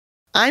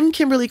I'm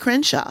Kimberly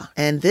Crenshaw,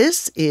 and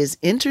this is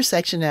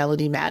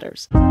Intersectionality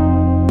Matters,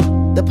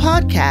 the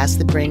podcast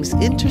that brings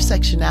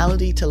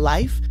intersectionality to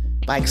life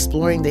by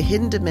exploring the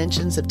hidden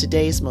dimensions of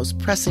today's most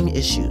pressing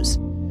issues,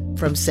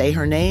 from Say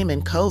Her Name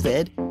and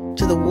COVID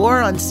to the war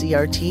on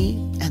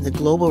CRT and the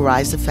global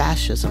rise of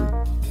fascism.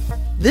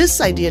 This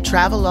idea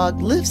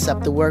travelogue lifts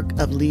up the work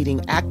of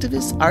leading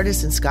activists,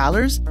 artists, and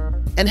scholars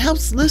and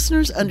helps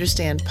listeners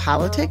understand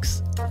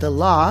politics, the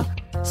law,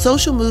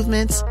 social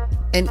movements,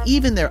 and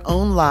even their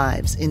own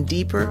lives in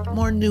deeper,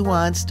 more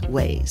nuanced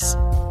ways.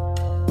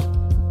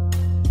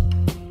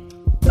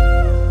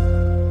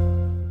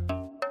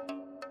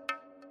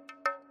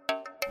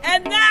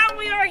 And now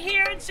we are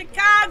here in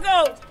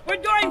Chicago.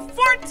 We're doing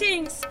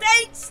 14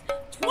 states,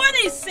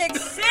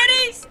 26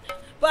 cities.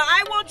 But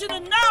I want you to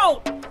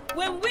know,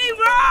 when we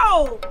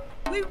roll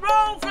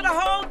for the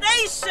whole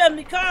nation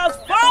because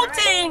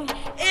voting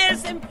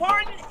is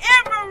important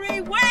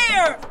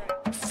everywhere.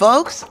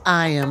 Folks,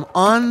 I am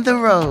on the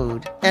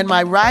road, and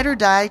my Ride or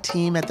Die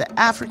team at the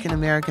African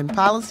American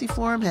Policy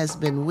Forum has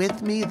been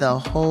with me the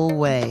whole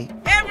way.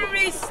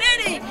 Every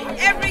city,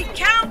 every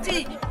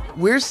county.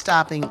 We're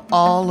stopping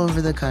all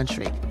over the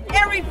country.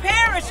 Every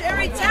parish,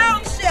 every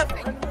township.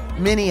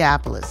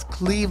 Minneapolis,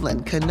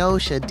 Cleveland,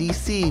 Kenosha,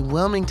 D.C.,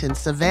 Wilmington,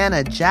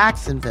 Savannah,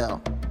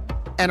 Jacksonville.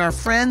 And our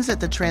friends at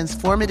the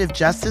Transformative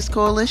Justice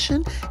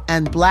Coalition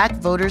and Black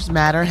Voters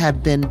Matter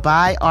have been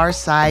by our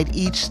side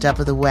each step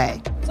of the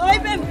way. So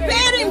they've been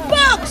banning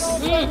books,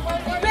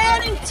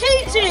 banning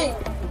teaching,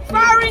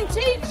 firing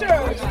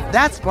teachers.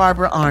 That's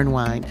Barbara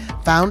Arnwine,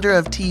 founder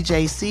of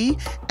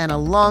TJC and a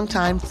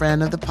longtime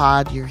friend of the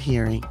pod you're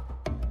hearing.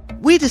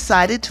 We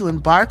decided to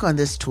embark on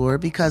this tour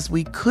because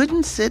we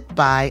couldn't sit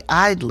by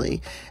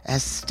idly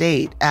as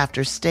state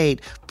after state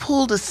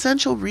pulled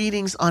essential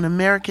readings on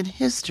American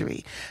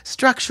history,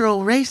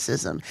 structural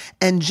racism,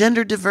 and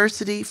gender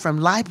diversity from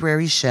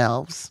library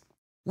shelves.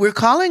 We're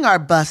calling our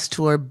bus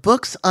tour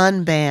Books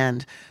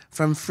Unbanned,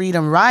 from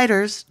freedom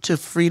writers to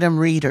freedom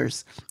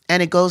readers,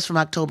 and it goes from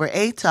October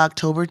 8th to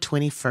October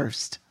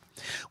 21st.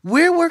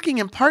 We're working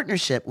in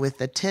partnership with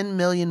the 10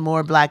 Million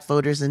More Black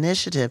Voters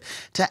Initiative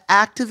to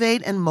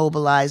activate and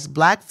mobilize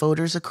Black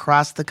voters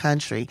across the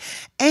country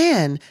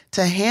and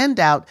to hand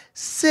out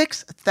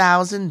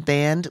 6,000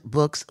 banned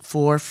books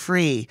for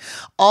free,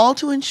 all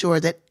to ensure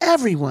that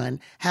everyone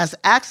has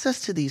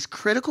access to these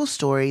critical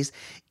stories,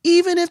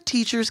 even if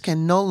teachers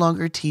can no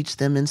longer teach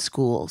them in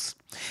schools.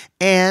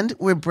 And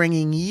we're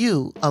bringing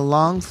you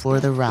along for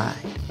the ride.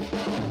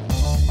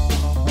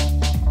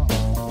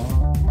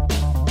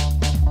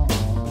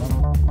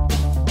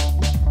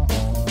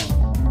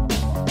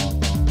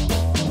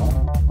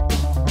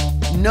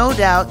 No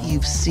doubt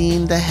you've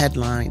seen the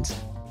headlines.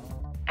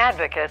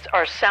 Advocates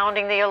are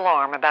sounding the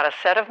alarm about a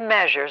set of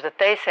measures that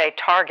they say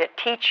target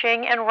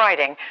teaching and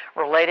writing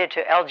related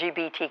to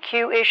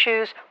LGBTQ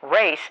issues,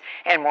 race,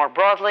 and more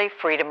broadly,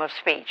 freedom of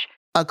speech.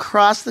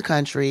 Across the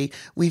country,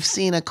 we've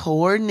seen a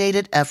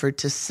coordinated effort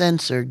to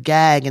censor,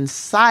 gag, and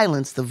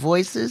silence the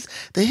voices,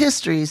 the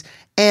histories,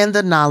 and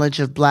the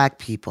knowledge of Black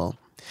people.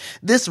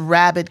 This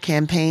rabid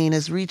campaign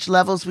has reached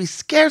levels we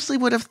scarcely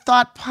would have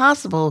thought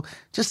possible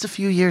just a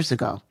few years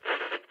ago.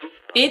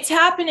 It's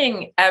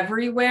happening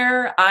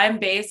everywhere. I'm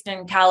based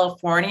in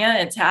California.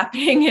 It's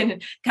happening in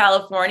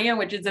California,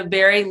 which is a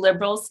very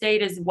liberal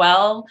state as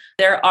well.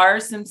 There are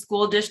some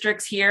school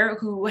districts here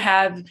who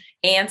have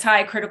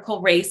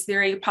anti-critical race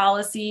theory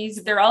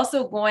policies. They're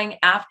also going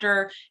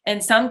after,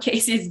 in some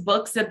cases,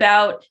 books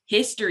about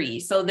history.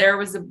 So there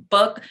was a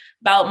book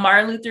about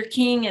Martin Luther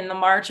King and the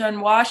March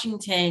on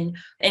Washington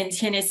in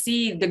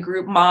Tennessee. The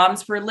group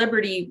Moms for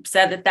Liberty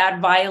said that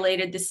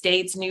violated the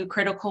state's new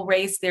critical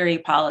race theory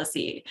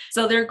policy.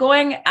 So they're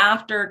going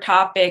after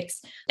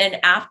topics and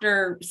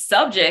after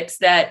subjects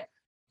that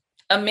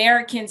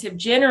Americans have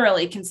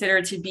generally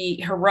considered to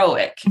be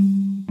heroic.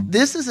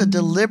 This is a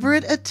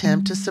deliberate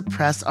attempt to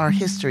suppress our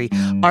history,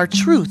 our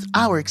truth,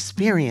 our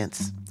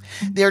experience.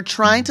 They're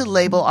trying to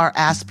label our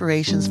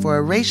aspirations for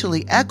a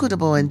racially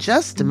equitable and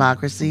just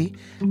democracy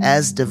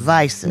as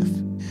divisive.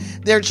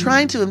 They're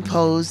trying to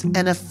impose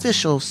an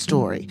official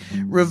story,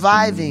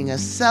 reviving a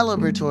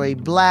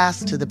celebratory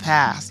blast to the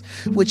past,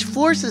 which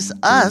forces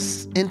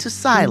us into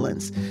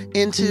silence,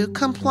 into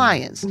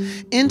compliance,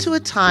 into a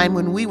time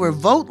when we were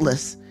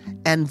voteless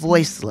and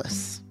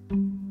voiceless.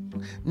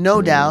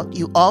 No doubt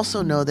you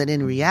also know that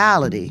in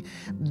reality,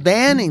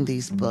 banning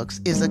these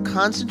books is a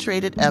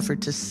concentrated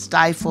effort to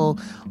stifle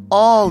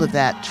all of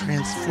that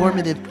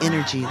transformative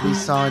energy we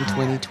saw in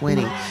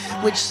 2020,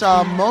 which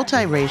saw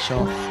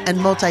multiracial and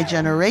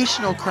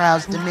multi-generational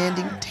crowds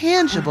demanding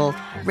tangible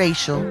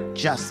racial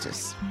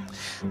justice.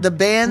 The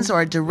bans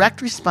are a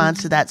direct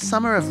response to that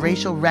summer of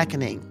racial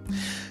reckoning.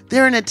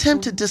 They're an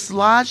attempt to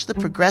dislodge the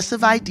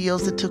progressive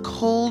ideals that took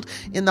hold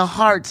in the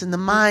hearts and the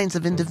minds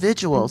of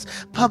individuals,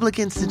 public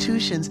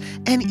institutions,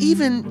 and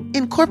even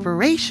in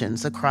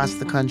corporations across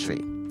the country.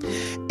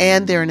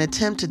 And they're an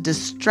attempt to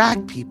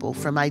distract people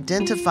from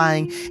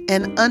identifying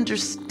and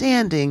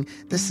understanding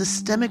the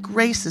systemic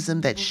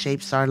racism that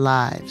shapes our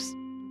lives.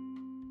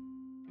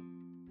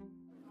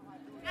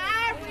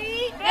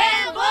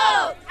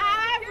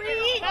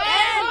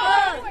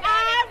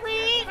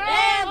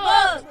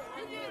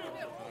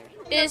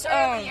 It's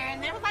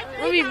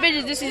Ruby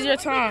Bridges, This Is Your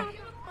Time.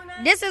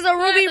 This is a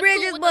Ruby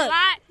Bridges book.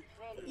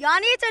 Y'all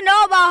need to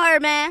know about her,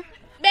 man.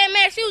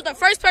 Man, she was the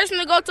first person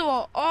to go to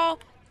an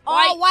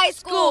all-white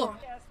school.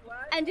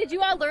 And did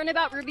you all learn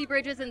about Ruby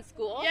Bridges in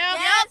school? Yep,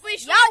 we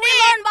sure we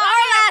learned about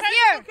her last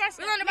year.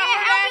 We learned about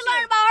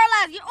her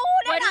last year. Oh,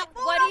 they got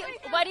food.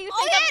 What do you think?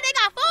 Oh, yeah, they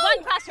got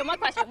food. One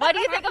question. What do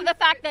you think of the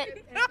fact that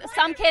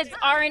some kids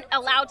aren't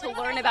allowed to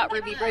learn about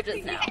Ruby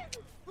Bridges now?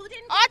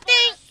 I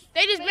think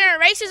they just being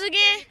racist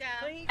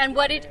again. And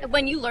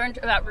when you learned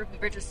about Ruby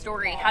Bridges'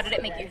 story, how did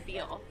it make you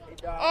feel?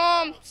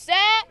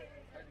 Sad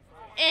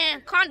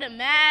and kinda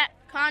mad,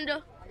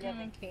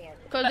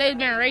 because they've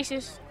been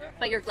racist.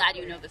 But you're glad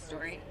you know the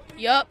story.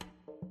 Yup.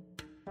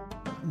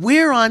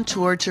 We're on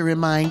tour to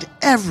remind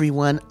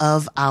everyone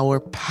of our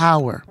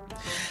power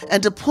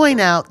and to point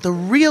out the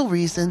real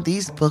reason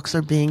these books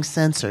are being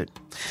censored.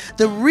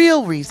 The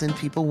real reason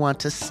people want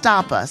to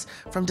stop us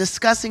from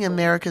discussing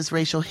America's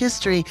racial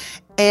history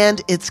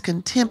and its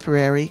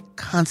contemporary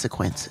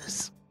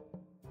consequences.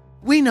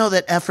 We know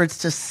that efforts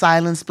to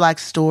silence Black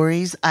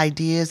stories,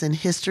 ideas, and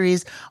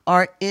histories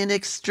are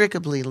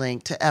inextricably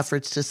linked to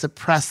efforts to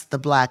suppress the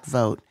Black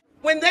vote.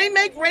 When they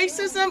make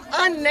racism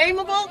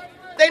unnameable,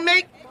 they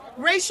make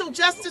racial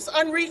justice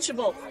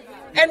unreachable.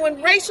 And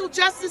when racial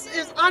justice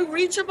is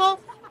unreachable,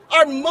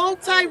 our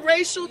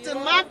multiracial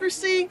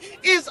democracy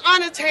is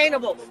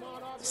unattainable.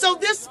 So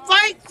this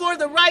fight for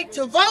the right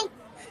to vote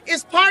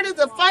is part of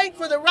the fight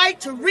for the right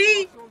to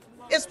read,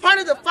 it's part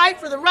of the fight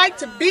for the right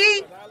to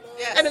be,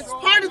 and it's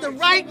part of the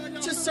right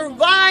to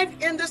survive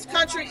in this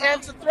country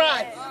and to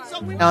thrive.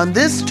 On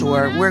this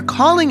tour, we're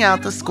calling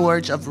out the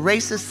scourge of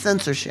racist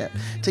censorship,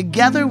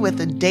 together with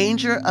the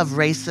danger of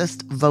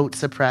racist vote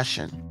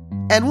suppression.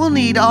 And we'll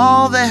need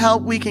all the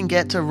help we can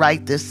get to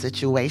right this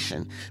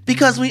situation,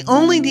 because we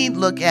only need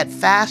look at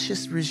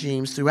fascist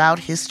regimes throughout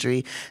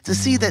history to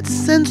see that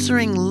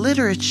censoring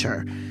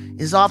literature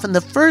is often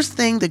the first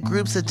thing that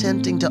groups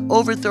attempting to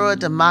overthrow a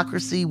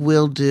democracy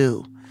will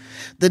do.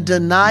 The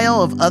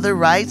denial of other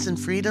rights and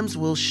freedoms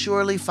will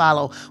surely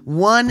follow,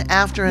 one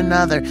after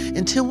another,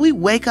 until we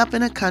wake up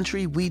in a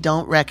country we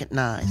don't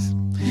recognize.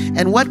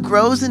 And what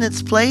grows in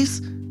its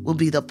place will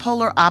be the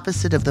polar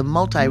opposite of the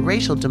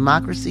multiracial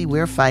democracy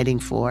we're fighting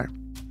for.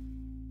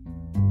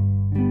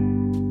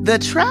 The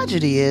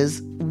tragedy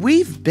is,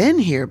 we've been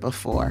here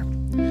before.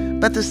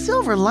 But the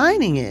silver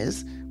lining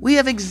is, we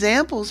have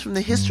examples from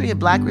the history of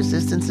Black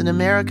resistance in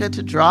America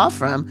to draw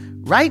from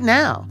right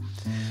now.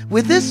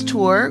 With this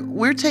tour,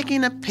 we're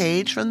taking a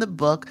page from the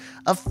book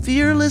of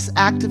fearless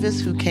activists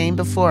who came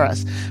before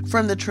us,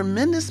 from the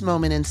tremendous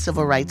moment in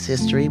civil rights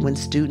history when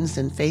students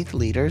and faith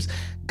leaders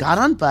got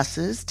on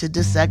buses to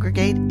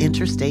desegregate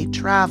interstate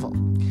travel.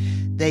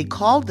 They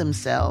called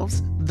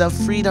themselves the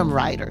Freedom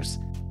Riders.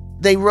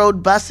 They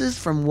rode buses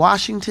from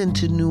Washington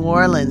to New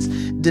Orleans,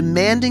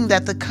 demanding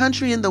that the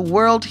country and the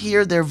world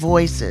hear their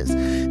voices.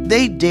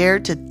 They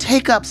dared to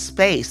take up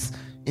space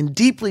in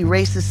deeply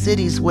racist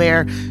cities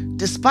where,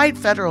 despite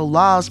federal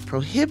laws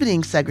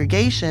prohibiting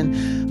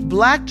segregation,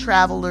 Black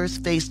travelers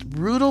faced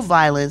brutal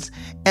violence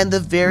and the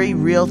very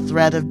real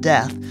threat of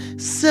death,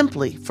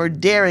 simply for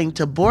daring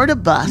to board a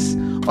bus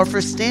or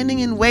for standing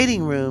in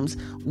waiting rooms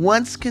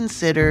once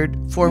considered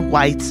for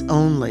whites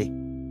only.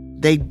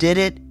 They did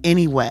it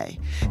anyway.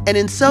 And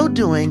in so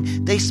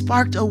doing, they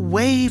sparked a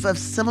wave of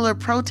similar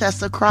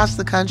protests across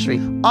the country,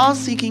 all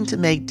seeking to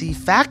make de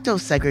facto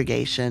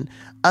segregation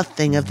a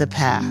thing of the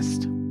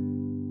past.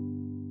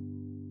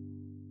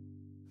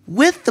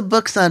 With the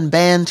book's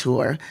Unbanned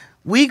tour,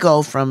 we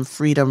go from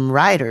freedom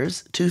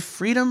riders to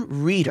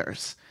freedom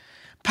readers.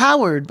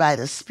 Powered by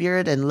the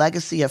spirit and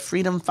legacy of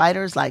freedom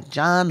fighters like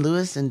John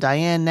Lewis and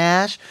Diane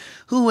Nash,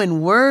 who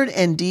in word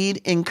and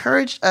deed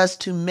encouraged us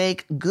to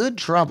make good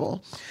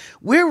trouble,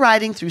 we're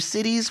riding through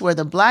cities where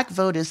the Black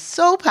vote is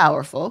so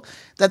powerful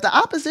that the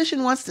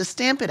opposition wants to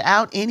stamp it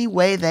out any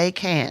way they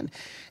can,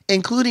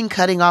 including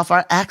cutting off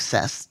our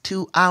access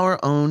to our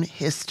own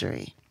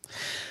history.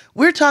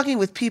 We're talking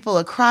with people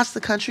across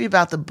the country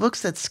about the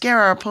books that scare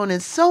our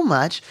opponents so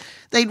much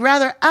they'd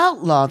rather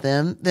outlaw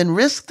them than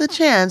risk the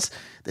chance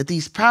that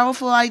these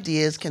powerful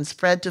ideas can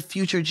spread to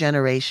future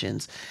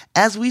generations,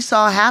 as we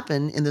saw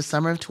happen in the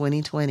summer of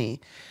 2020,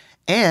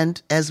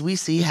 and as we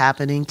see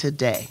happening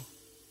today.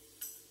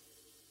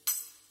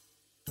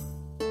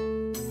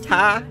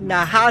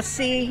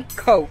 Ta-Nehisi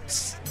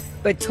Coates,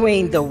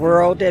 Between the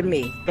World and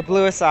Me. The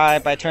Bluest Eye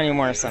by Toni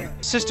Morrison.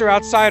 Sister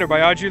Outsider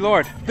by Audre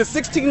Lorde. The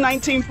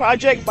 1619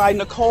 Project by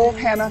Nicole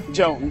Hannah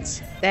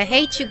Jones. The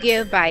Hate You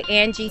Give by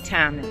Angie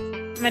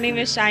Thomas. My name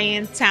is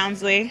Cheyenne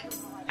Townsley.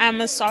 I'm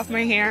a sophomore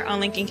here on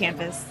Lincoln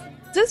campus.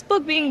 This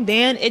book being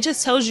banned, it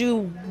just tells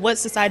you what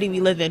society we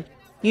live in.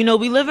 You know,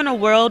 we live in a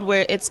world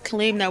where it's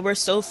claimed that we're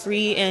so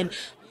free and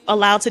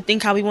allowed to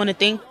think how we want to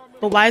think.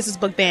 But why is this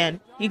book banned?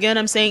 You get what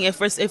I'm saying? If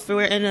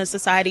we're in a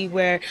society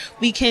where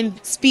we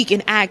can speak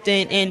and act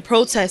and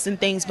protest and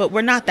things, but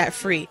we're not that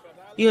free.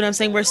 You know what I'm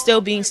saying? We're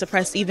still being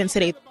suppressed even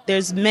today.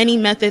 There's many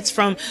methods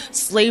from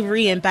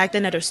slavery and back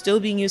then that are still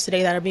being used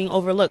today that are being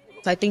overlooked.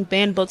 I think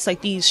banned books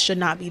like these should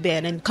not be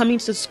banned. And coming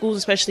to schools,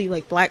 especially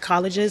like Black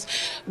colleges,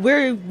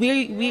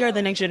 we are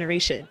the next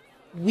generation.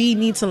 We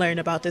need to learn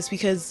about this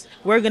because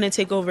we're going to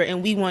take over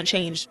and we want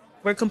change.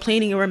 We're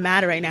complaining and we're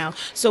mad right now.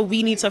 So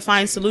we need to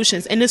find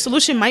solutions. And the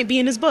solution might be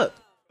in this book.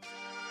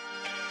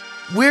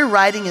 We're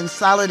writing in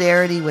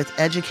solidarity with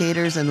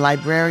educators and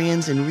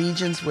librarians in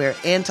regions where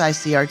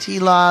anti-CRT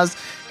laws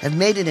have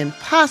made it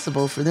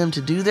impossible for them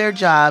to do their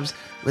jobs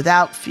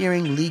without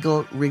fearing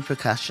legal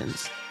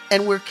repercussions.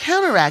 And we're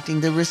counteracting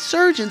the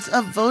resurgence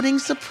of voting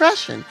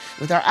suppression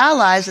with our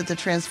allies at the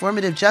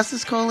Transformative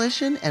Justice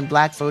Coalition and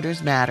Black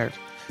Voters Matter.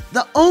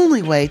 The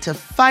only way to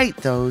fight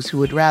those who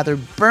would rather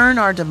burn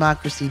our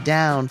democracy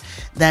down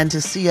than to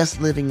see us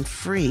living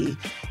free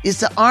is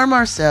to arm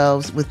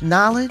ourselves with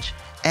knowledge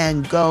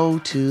and go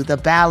to the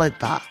ballot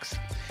box.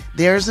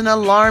 There's an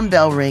alarm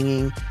bell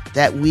ringing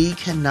that we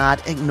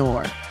cannot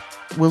ignore.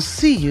 We'll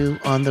see you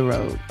on the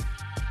road.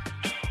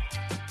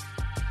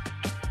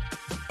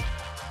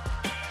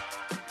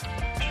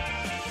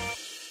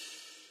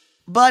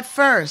 But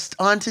first,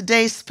 on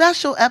today's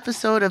special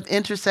episode of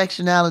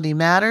Intersectionality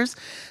Matters,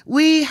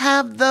 we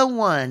have the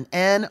one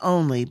and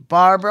only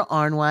Barbara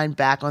Arnwine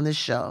back on the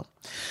show.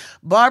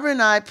 Barbara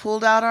and I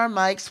pulled out our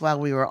mics while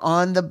we were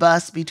on the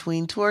bus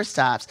between tour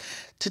stops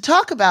to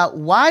talk about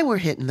why we're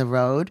hitting the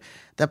road,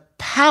 the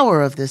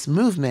power of this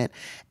movement,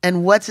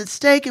 and what's at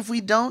stake if we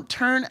don't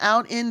turn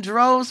out in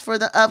droves for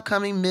the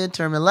upcoming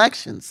midterm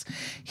elections.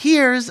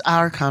 Here's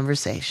our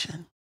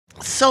conversation.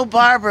 So,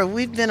 Barbara,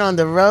 we've been on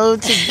the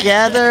road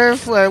together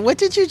for, what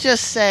did you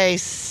just say,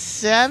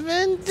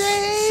 7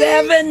 days?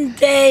 7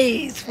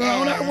 days. We're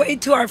on our way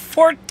to our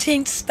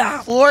 14th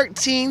stop.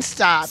 14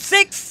 stops.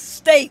 6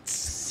 states.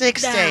 6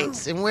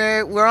 states. And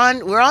we're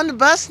on the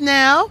bus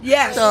now.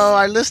 Yes. So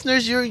our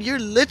listeners, you're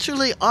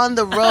literally on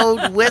the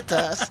road with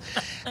us.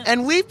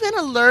 And we've been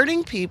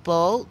alerting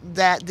people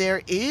that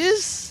there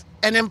is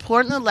an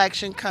important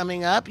election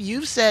coming up.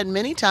 You've said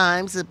many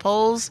times that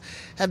polls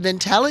have been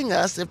telling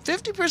us that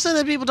 50% of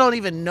the people don't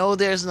even know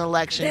there's an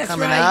election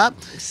coming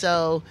up.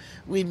 So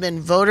we've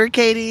been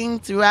votercating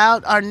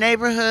throughout our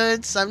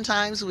neighborhoods.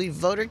 Sometimes we've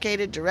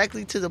votercated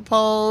directly to the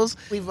polls.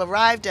 We've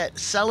arrived at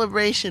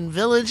celebration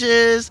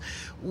villages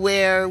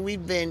where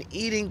we've been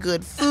eating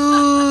good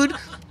food.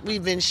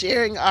 We've been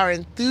sharing our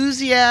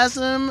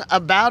enthusiasm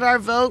about our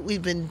vote.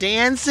 We've been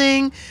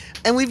dancing.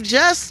 And we've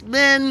just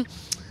been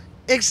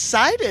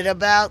excited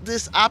about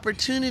this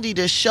opportunity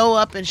to show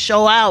up and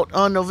show out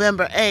on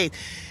November 8th.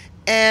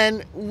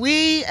 And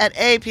we at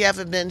AAPF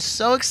have been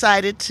so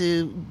excited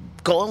to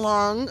go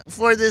along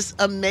for this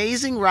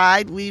amazing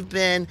ride. We've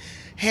been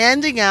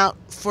handing out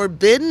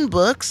forbidden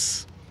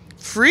books,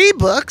 free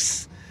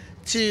books,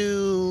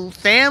 to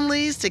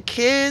families, to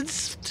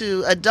kids,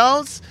 to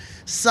adults.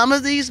 Some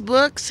of these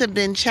books have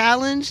been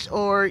challenged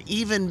or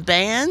even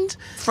banned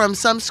from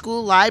some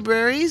school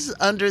libraries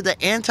under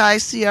the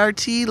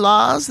anti-CRT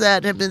laws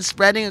that have been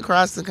spreading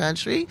across the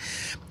country.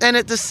 And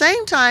at the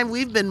same time,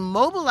 we've been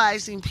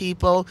mobilizing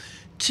people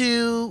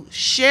to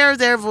share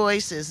their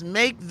voices,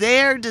 make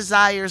their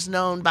desires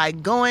known by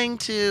going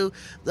to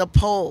the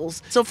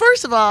polls. So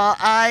first of all,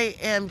 I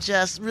am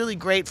just really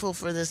grateful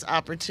for this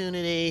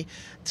opportunity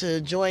to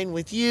join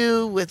with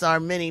you, with our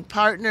many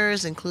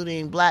partners,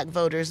 including Black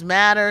Voters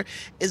Matter.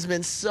 It's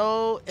been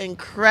so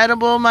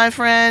incredible, my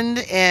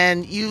friend,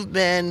 and you've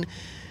been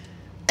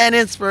an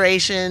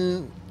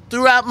inspiration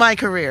throughout my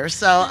career.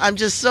 So I'm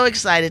just so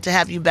excited to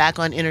have you back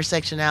on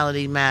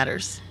Intersectionality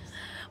Matters.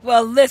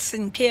 Well,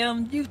 listen,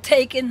 Kim, you've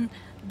taken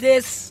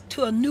this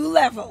to a new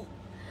level.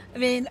 I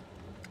mean,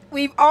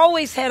 we've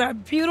always had our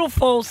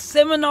beautiful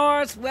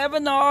seminars,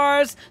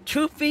 webinars,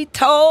 truth be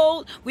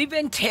told. We've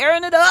been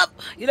tearing it up,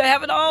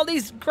 having all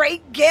these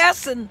great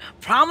guests and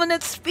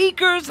prominent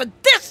speakers. But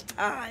this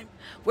time,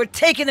 we're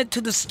taking it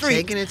to the streets.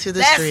 Taking it to the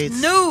That's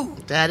streets. New.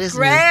 That is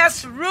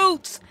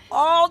Grassroots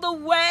all the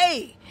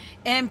way.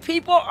 And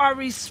people are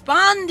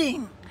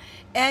responding.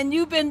 And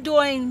you've been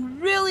doing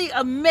really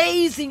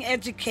amazing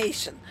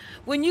education.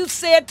 When you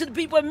said to the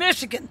people of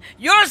Michigan,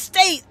 your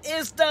state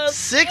is the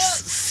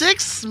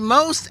sixth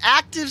most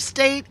active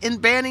state in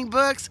banning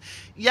books.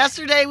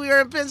 Yesterday we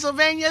were in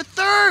Pennsylvania,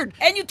 3rd.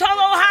 And you told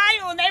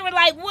Ohio, and they were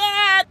like,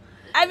 what?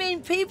 I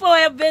mean, people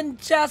have been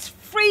just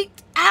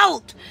freaked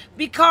out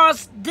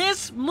because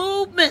this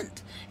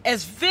movement,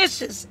 as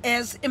vicious,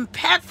 as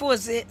impactful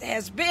as it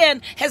has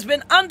been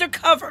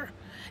undercover.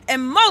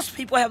 And most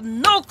people have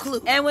no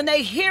clue. And when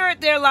they hear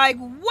it, they're like,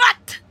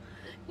 what?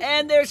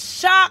 And they're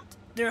shocked,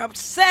 they're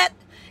upset,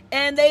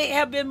 and they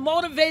have been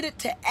motivated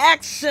to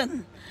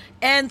action.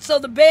 And so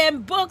the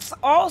banned books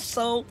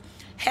also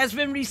has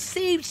been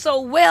received so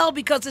well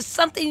because it's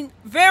something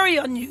very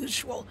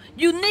unusual,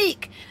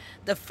 unique.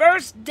 The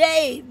first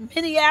day,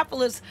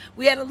 Minneapolis,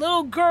 we had a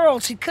little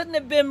girl. She couldn't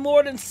have been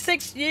more than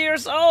 6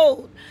 years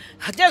old,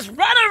 just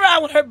running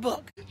around with her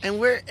book. And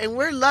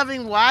we're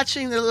loving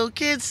watching the little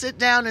kids sit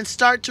down and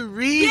start to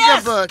read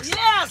the books.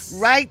 Yes.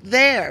 Right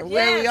there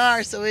where we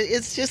are. So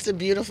it's just a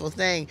beautiful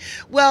thing.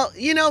 Well,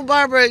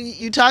 Barbara,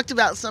 you talked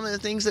about some of the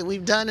things that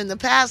we've done in the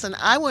past, and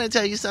I want to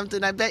tell you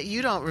something I bet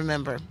you don't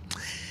remember.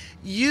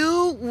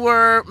 You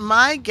were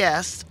my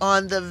guest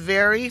on the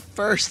very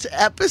first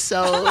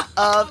episode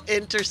of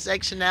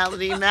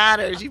Intersectionality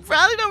Matters. You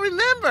probably don't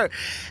remember.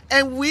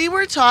 And we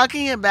were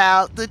talking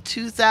about the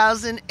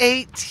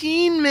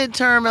 2018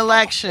 midterm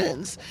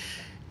elections.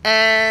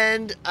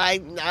 And I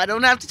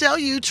don't have to tell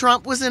you,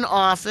 Trump was in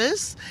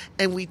office,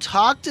 and we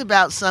talked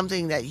about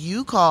something that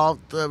you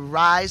called the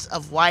rise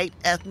of white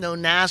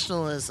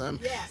ethno-nationalism.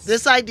 Yes.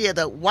 This idea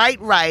that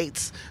white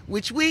rights,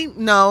 which we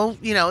know,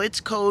 it's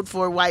code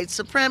for white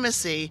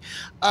supremacy,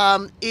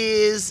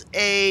 is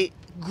a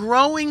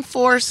growing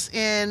force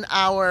in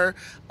our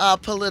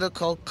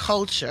political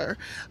culture.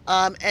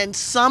 And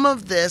some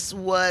of this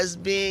was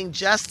being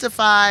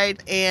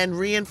justified and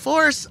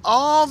reinforced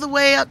all the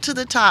way up to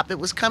the top. It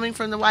was coming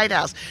from the White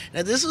House.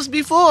 Now, this was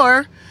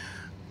before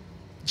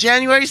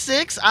January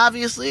 6th.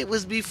 Obviously, it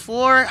was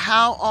before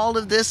how all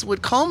of this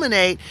would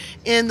culminate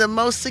in the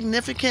most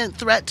significant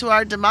threat to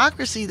our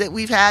democracy that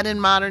we've had in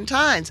modern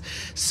times.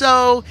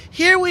 So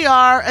here we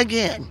are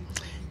again.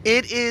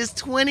 It is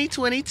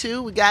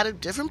 2022. We got a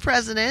different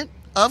president,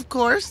 of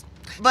course.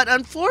 But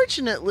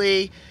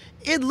unfortunately,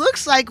 it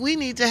looks like we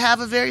need to have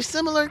a very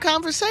similar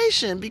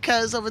conversation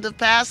because over the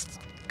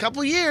past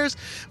couple years,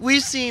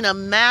 we've seen a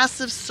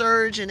massive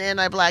surge in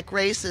anti-Black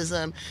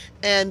racism.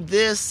 And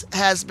this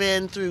has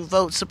been through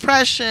vote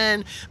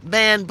suppression,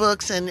 banned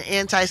books, and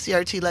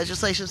anti-CRT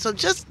legislation. So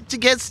just to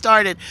get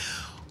started,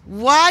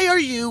 why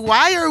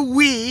are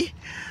we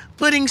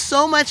putting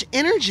so much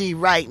energy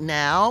right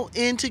now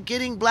into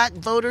getting Black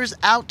voters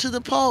out to the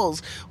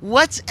polls?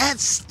 What's at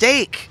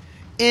stake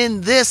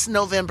in this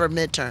November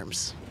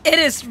midterms? It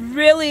is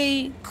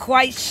really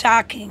quite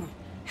shocking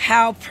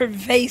how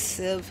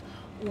pervasive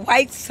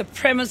white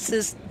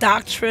supremacist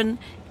doctrine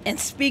and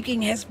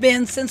speaking has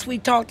been since we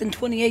talked in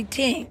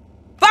 2018.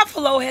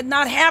 Buffalo had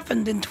not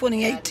happened in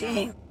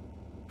 2018.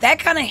 That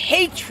kind of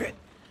hatred,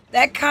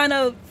 that kind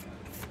of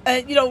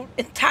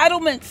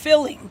entitlement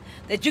feeling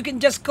that you can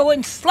just go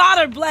and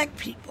slaughter Black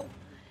people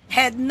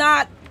had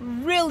not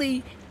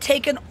really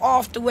taken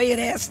off the way it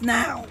has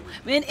now.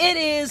 I mean, it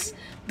is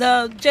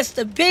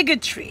the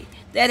bigotry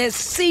that has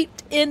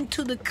seeped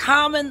into the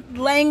common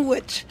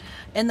language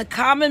and the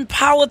common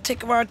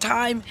politic of our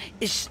time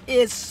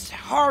is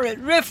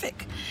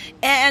horrific.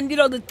 And,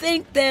 to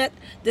think that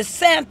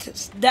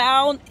DeSantis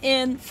down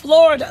in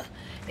Florida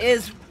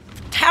is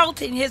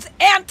touting his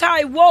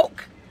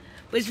anti-woke,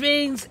 which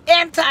means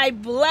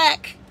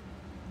anti-Black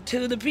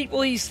to the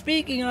people he's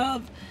speaking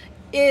of,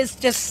 is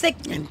just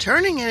sickening. And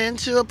turning it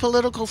into a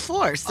political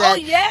force.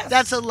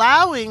 That's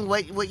allowing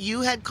what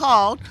you had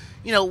called,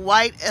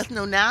 white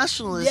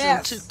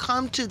ethno-nationalism to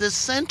come to the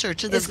center,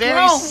 to the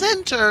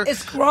center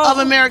of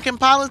American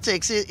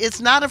politics. It's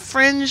not a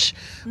fringe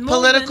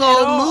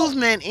political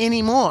movement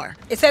anymore.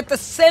 It's at the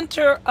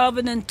center of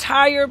an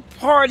entire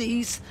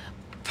party's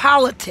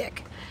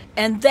politic.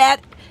 And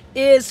that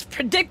is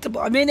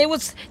predictable. I mean,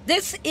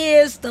 this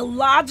is the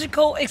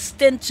logical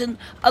extension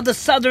of the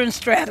Southern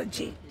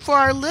strategy. For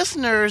our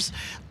listeners,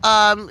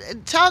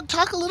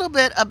 talk a little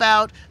bit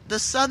about the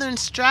Southern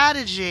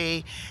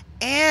strategy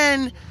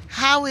and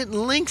how it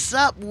links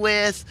up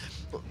with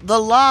the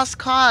Lost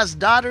Cause,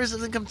 Daughters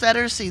of the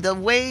Confederacy, the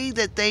way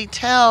that they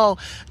tell,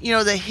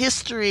 the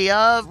history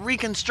of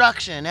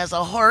Reconstruction as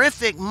a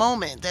horrific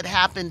moment that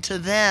happened to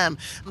them,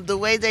 the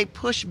way they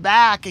push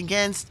back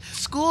against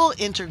school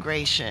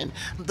integration,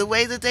 the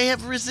way that they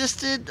have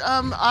resisted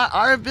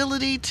our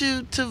ability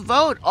to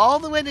vote all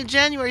the way to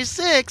January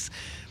 6th,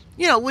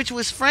 which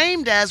was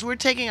framed as we're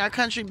taking our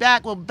country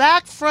back. Well,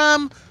 back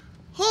from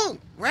whom?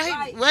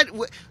 Right?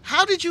 What?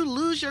 How did you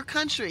lose your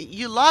country?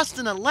 You lost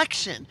an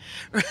election,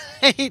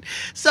 right?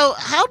 So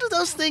how do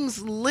those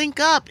things link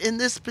up in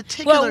this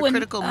particular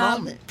critical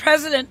moment?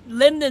 President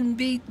Lyndon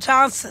B.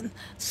 Johnson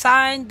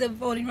signed the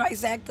Voting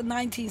Rights Act of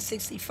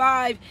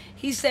 1965.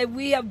 He said,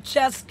 we have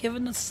just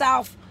given the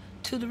South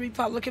to the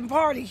Republican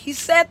Party. He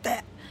said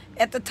that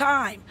at the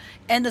time.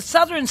 And the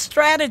Southern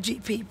strategy,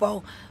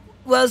 people,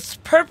 was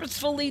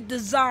purposefully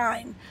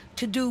designed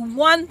to do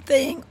one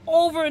thing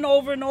over and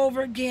over and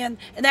over again,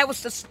 and that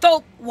was to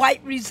stoke white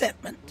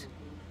resentment.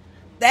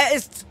 That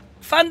is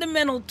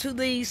fundamental to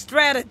the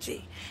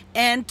strategy,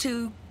 and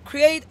to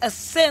create a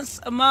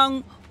sense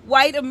among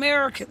white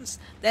Americans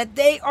that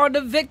they are the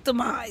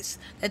victimized,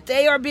 that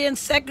they are being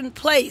second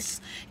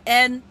place.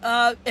 And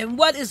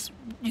what is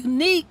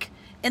unique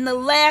in the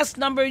last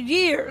number of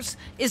years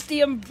is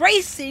the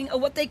embracing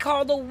of what they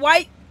call the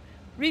white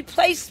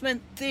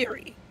replacement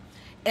theory.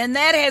 And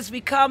that has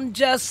become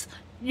just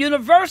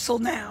universal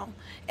now.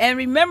 And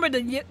remember,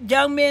 the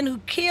young men who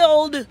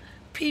killed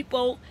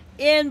people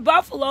in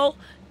Buffalo,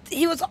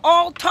 he was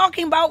all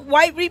talking about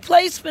white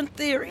replacement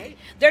theory.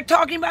 They're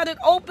talking about it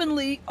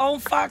openly on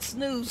Fox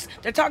News.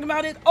 They're talking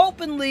about it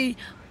openly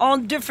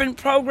on different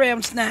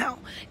programs now.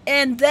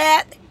 And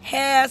that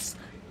has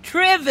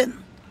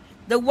driven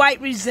the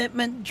white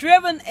resentment,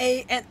 driven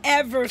an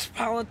adverse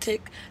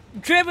politic,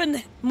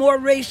 driven more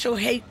racial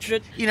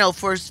hatred. You know,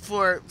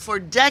 for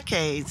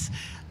decades,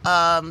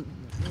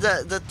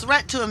 the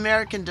threat to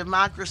American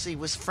democracy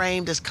was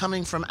framed as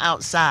coming from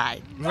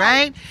outside,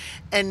 right?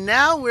 And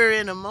now we're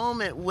in a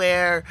moment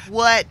where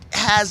what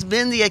has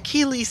been the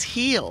Achilles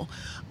heel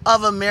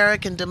of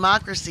American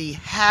democracy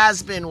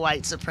has been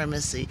white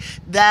supremacy.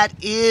 That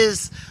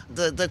is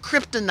the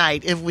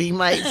kryptonite, if we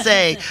might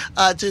say,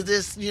 to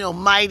this,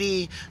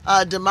 mighty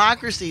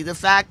democracy. The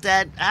fact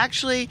that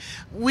actually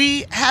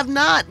we have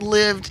not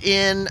lived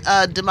in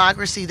a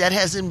democracy that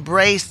has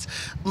embraced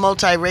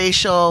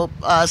multiracial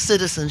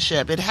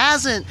citizenship. It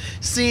hasn't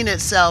seen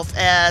itself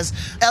as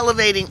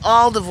elevating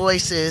all the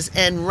voices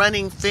and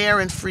running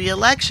fair and free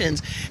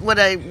elections. What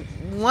I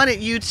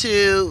wanted you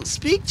to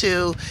speak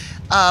to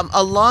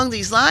along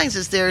these lines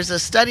is there's a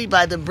study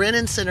by the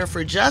Brennan Center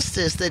for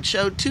Justice that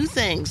showed two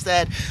things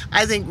that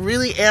I think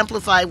really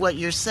amplify what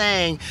you're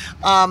saying.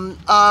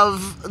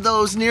 Of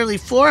those nearly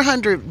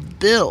 400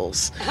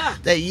 bills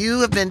that you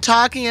have been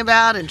talking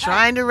about and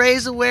trying to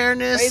raise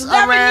awareness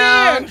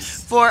around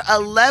for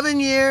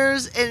 11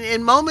 years,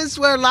 in moments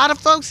where a lot of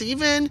folks,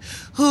 even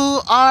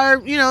who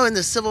are, in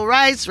the civil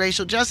rights,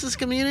 racial justice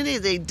community,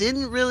 they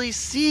didn't really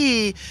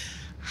see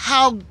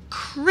how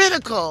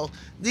critical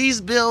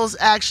these bills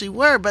actually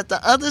were, but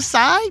the other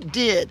side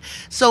did.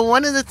 So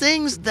one of the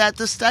things that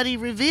the study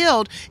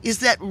revealed is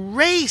that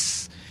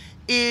race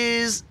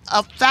is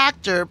a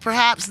factor,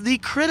 perhaps the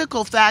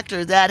critical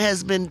factor, that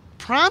has been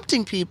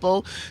prompting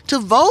people to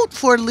vote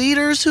for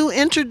leaders who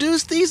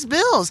introduce these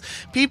bills.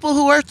 People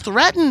who are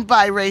threatened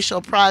by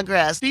racial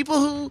progress, people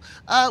who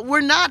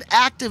were not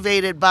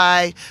activated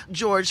by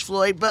George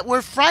Floyd, but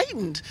were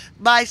frightened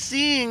by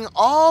seeing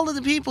all of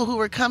the people who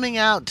were coming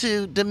out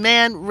to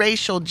demand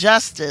racial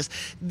justice.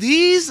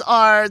 These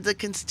are the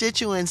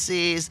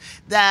constituencies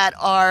that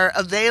are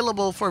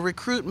available for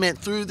recruitment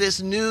through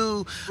this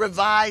new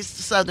revised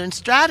Southern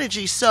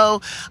strategy.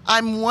 So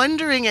I'm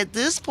wondering at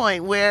this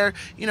point where,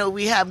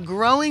 we have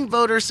growing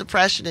voter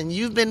suppression, and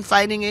you've been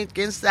fighting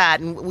against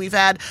that, and we've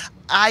had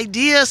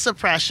idea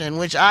suppression,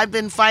 which I've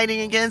been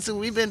fighting against, and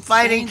we've been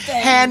fighting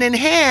hand in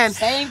hand.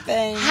 Same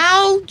thing.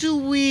 How do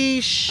we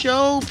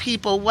show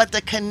people what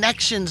the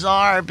connections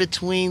are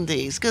between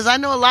these? Because I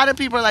know a lot of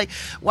people are like,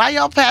 why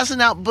y'all passing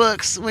out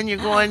books when you're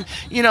going,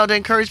 to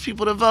encourage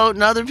people to vote?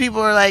 And other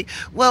people are like,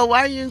 well,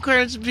 why are you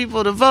encouraging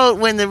people to vote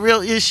when the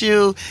real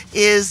issue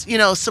is,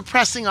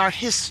 suppressing our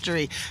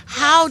history?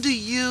 How do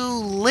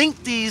you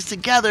link these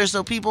together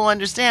so people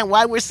understand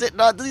why we're sitting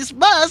on this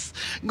bus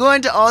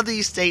going to all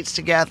these states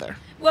together?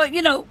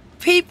 Well,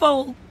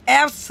 people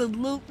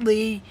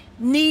absolutely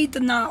need the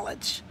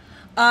knowledge.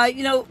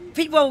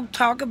 People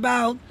talk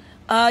about,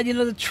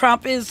 the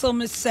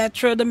Trumpism,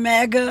 etc., the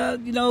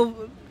MAGA,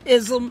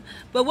 ism.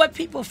 But what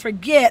people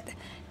forget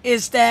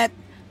is that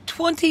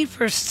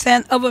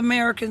 20% of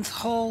Americans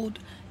hold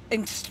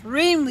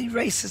extremely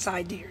racist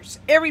ideas.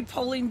 Every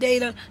polling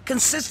data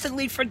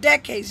consistently for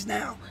decades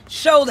now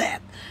show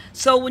that.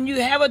 So when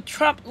you have a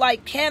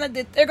Trump-like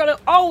candidate, they're going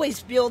to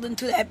always build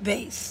into that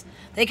base.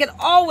 They can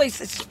always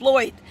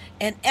exploit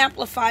and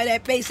amplify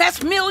that base.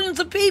 That's millions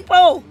of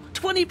people,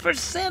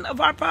 20%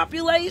 of our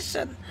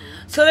population.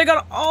 So they're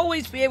going to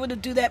always be able to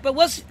do that. But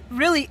what's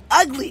really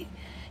ugly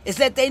is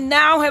that they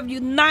now have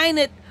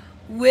united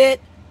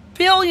with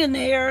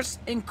billionaires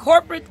and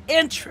corporate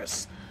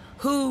interests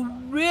who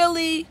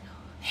really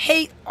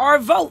hate our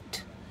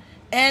vote.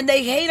 And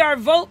they hate our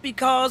vote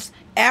because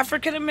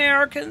African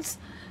Americans,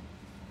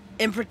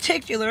 in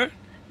particular,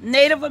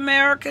 Native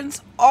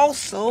Americans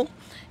also,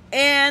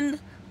 and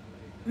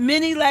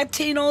many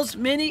Latinos,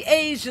 many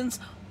Asians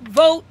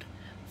vote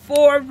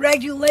for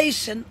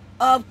regulation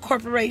of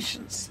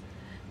corporations.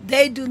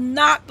 They do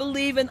not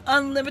believe in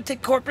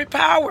unlimited corporate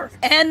power.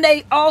 And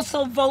they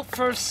also vote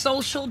for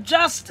social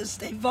justice.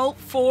 They vote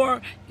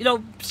for,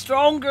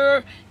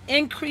 stronger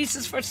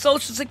increases for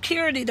Social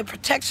Security, the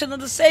protection of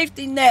the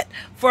safety net,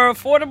 for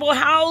affordable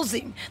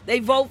housing. They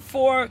vote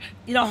for,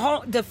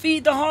 to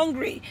feed the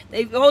hungry.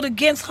 They vote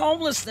against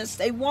homelessness.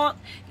 They want,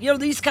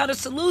 these kind of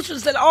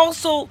solutions that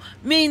also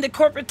mean that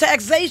corporate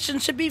taxation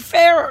should be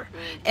fairer.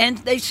 And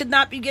they should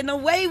not be getting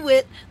away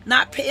with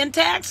not paying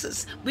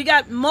taxes. We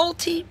got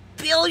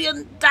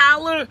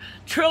multi-billion-dollar,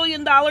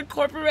 trillion-dollar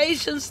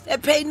corporations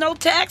that pay no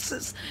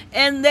taxes.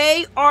 And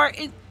they are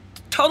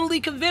totally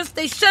convinced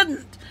they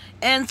shouldn't.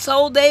 And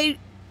so they,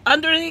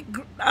 under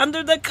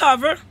the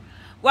cover,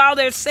 while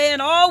they're saying,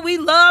 "Oh, we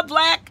love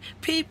black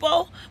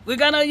people, we're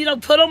gonna,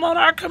 put them on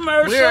our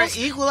commercials. We're an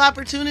equal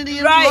opportunity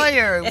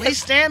employer. Right. We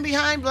stand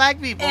behind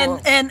black people."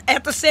 And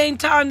at the same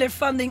time, they're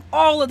funding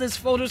all of this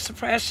voter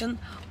suppression,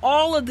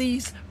 all of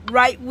these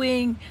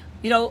right-wing,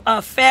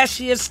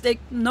 fascistic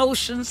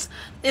notions.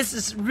 This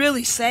is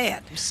really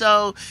sad.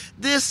 So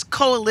this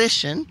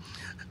coalition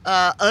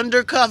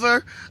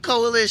undercover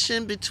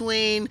coalition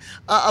between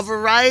a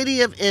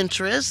variety of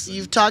interests.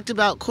 You've talked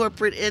about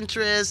corporate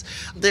interests.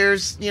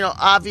 There's,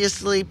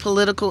 obviously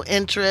political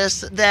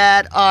interests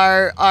that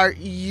are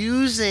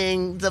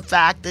using the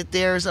fact that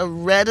there's a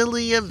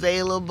readily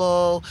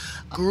available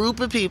group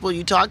of people.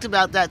 You talked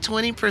about that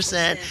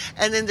 20%,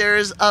 and then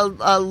there's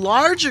a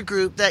larger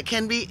group that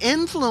can be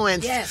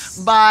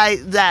influenced by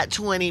that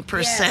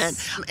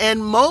 20%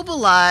 and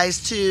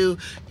mobilized to,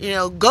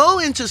 go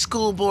into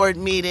school board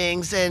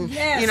meetings and,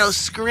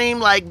 scream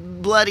like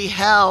bloody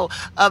hell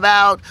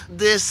about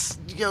this,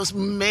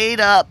 made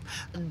up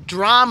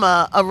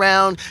drama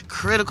around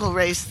critical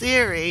race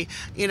theory.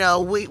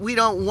 We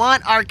don't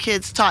want our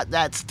kids taught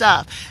that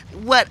stuff.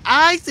 What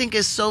I think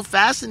is so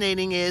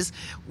fascinating is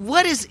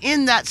what is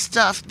in that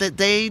stuff that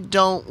they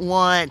don't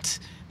want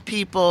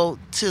people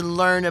to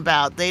learn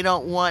about. They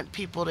don't want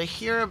people to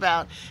hear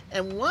about.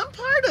 And one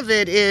part of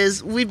it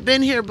is, we've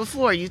been here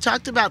before. You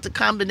talked about the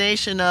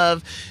combination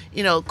of,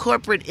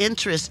 corporate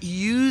interests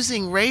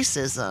using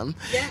racism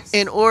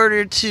in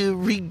order to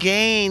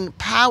regain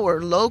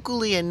power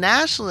locally and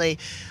nationally.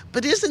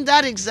 But isn't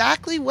that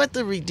exactly what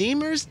the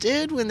Redeemers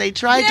did when they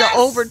tried to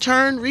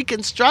overturn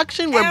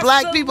Reconstruction, where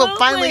Black people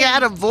finally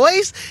had a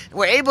voice,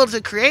 were able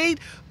to create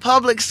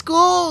public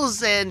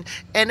schools and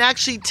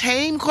actually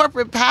tame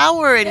corporate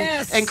power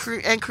and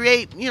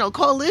create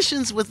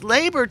coalitions with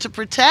labor to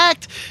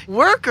protect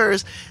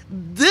workers?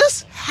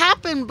 This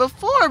happened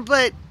before,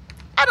 but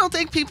I don't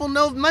think people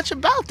know much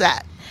about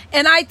that.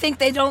 And I think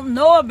they don't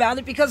know about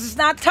it because it's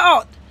not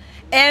taught.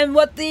 And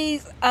what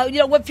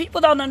what people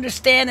don't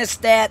understand is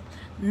that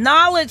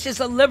knowledge is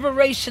a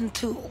liberation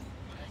tool.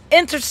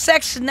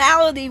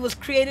 Intersectionality was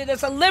created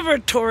as a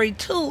liberatory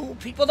tool.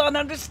 People don't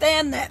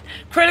understand that.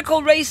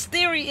 Critical race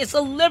theory is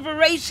a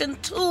liberation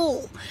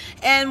tool.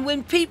 And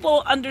when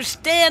people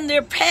understand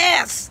their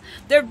past,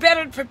 they're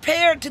better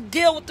prepared to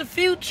deal with the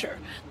future.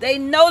 They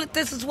know that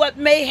this is what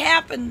may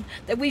happen,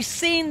 that we've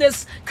seen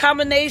this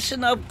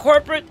combination of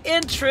corporate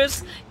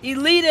interests,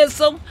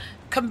 elitism,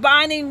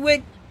 combining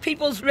with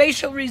people's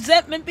racial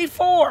resentment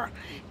before.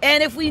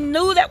 And if we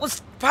knew that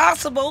was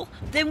possible,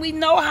 then we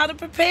know how to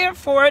prepare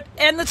for it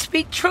and to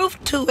speak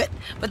truth to it.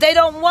 But they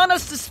don't want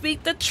us to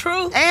speak the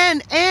truth.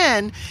 And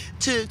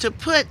to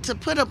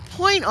put a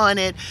point on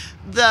it,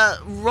 the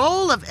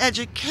role of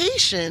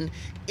education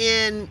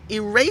in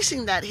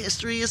erasing that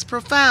history is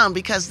profound,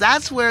 because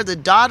that's where the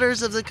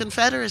Daughters of the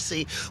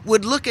Confederacy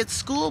would look at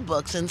school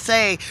books and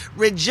say,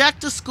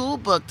 reject a school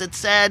book that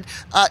said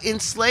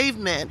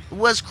enslavement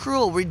was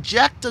cruel.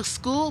 Reject a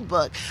school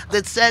book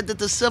that said that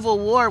the Civil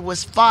War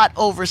was fought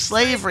over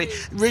slavery.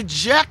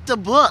 Reject a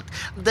book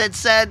that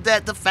said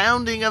that the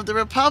founding of the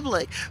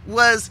Republic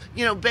was,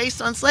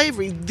 based on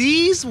slavery.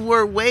 These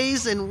were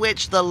ways in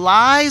which the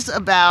lies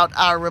about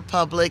our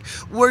Republic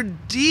were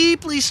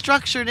deeply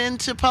structured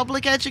into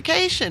public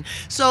education.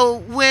 So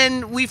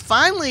when we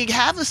finally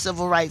have a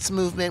civil rights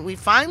movement, we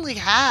finally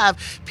have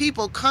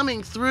people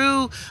coming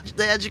through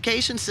the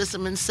education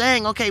system and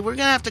saying, okay, we're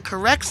going to have to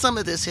correct some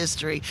of this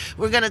history.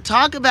 We're going to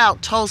talk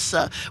about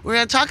Tulsa. We're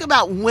going to talk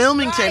about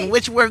Wilmington,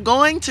 which we're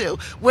going to,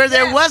 where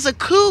there was a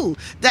coup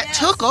that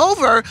took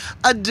over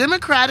a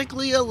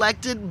democratically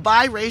elected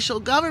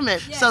biracial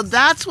government. So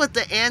that's what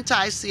the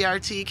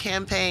anti-CRT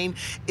campaign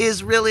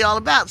is really all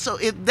about. So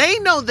if they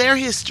know their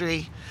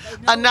history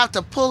enough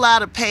to pull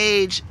out a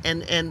page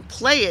and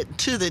play it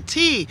to the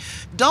T,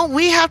 don't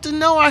we have to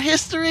know our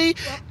history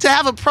to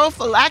have a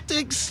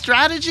prophylactic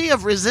strategy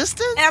of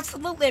resistance?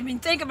 Absolutely. I mean,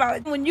 think about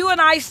it. When you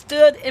and I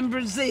stood in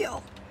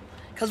Brazil,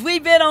 because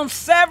we've been on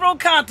several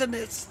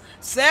continents,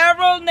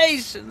 several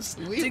nations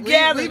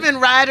together. We've been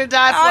ride or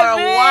die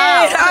for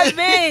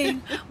a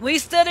while. We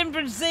stood in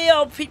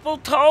Brazil. People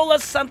told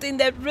us something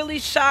that really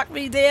shocked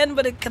me then,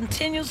 but it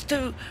continues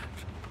to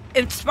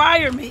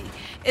inspire me.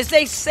 Is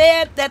they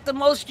said that the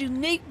most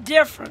unique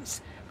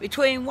difference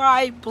between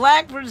why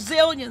Black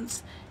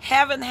Brazilians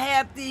haven't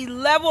had the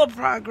level of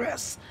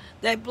progress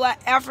that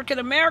Black African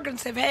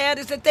Americans have had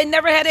is that they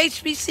never had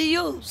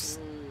HBCUs.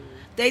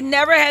 They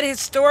never had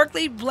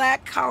historically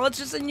Black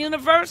colleges and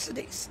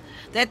universities.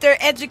 That their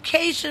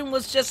education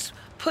was just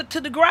put to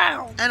the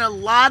ground. And a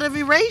lot of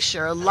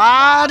erasure, a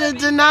lot of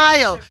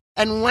denial.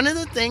 And one of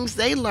the things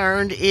they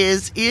learned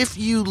is if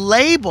you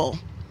label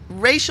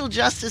racial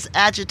justice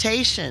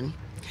agitation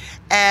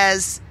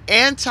as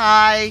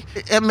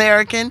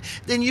anti-American,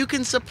 then you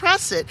can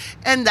suppress it.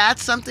 And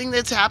that's something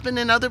that's happened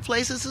in other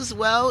places as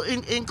well,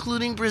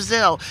 including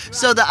Brazil. Right.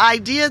 So the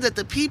idea that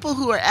the people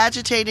who are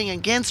agitating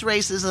against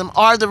racism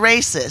are the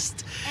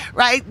racists,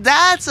 right?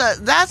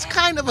 That's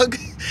kind of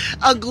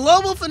a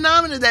global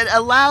phenomenon that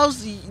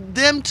allows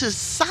them to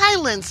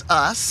silence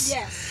us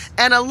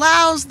and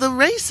allows the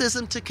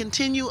racism to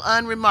continue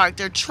unremarked.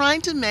 They're trying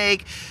to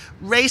make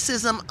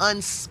racism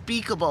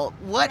unspeakable.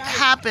 What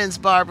happens,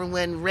 Barbara,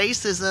 when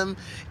racism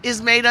is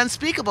made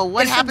unspeakable?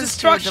 What happens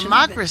to a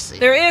democracy?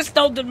 There is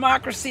no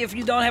democracy if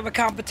you don't have a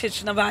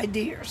competition of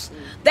ideas.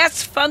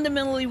 That's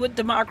fundamentally what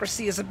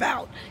democracy is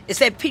about. It's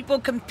that people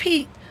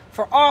compete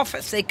for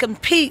office. They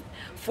compete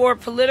for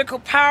political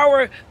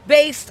power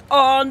based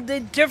on the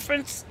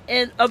difference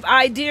of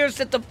ideas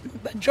that the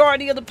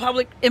majority of the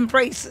public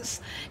embraces.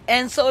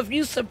 And so if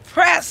you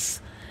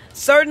suppress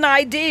certain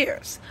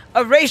ideas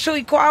of racial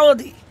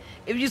equality,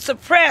 if you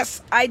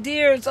suppress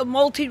ideas of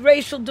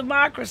multiracial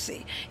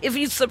democracy, if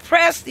you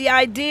suppress the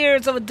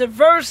ideas of a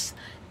diverse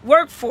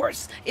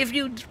workforce, if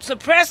you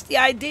suppress the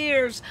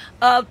ideas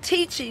of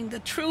teaching the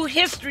true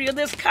history of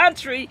this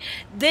country,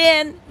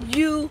 then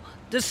you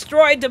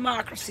destroy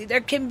democracy.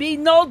 There can be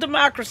no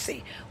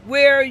democracy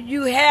where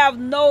you have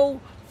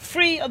no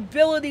free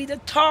ability to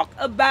talk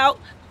about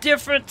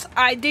different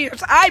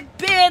ideas. I've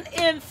been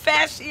in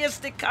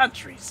fascistic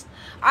countries.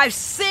 I've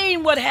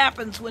seen what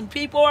happens when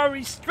people are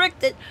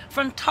restricted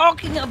from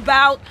talking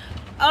about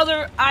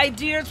other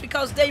ideas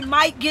because they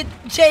might get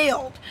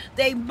jailed,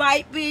 they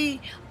might be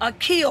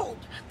killed,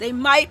 they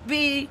might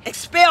be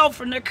expelled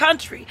from their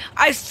country.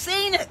 I've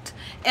seen it,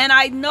 and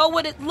I know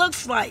what it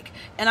looks like,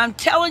 and I'm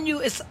telling you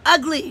it's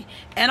ugly,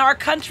 and our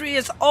country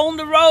is on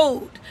the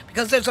road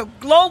because there's a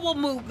global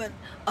movement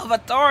of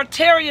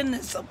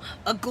authoritarianism,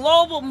 a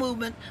global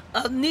movement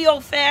of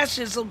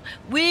neo-fascism.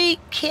 We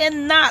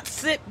cannot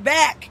sit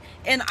back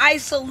in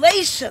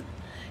isolation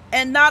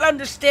and not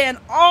understand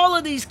all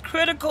of these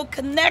critical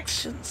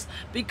connections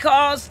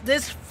because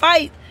this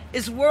fight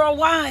is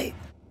worldwide.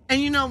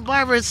 And you know,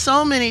 Barbara,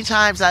 so many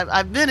times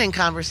I've been in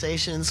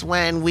conversations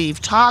when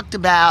we've talked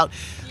about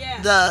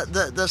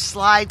the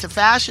slide to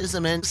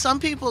fascism, and some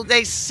people,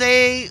 they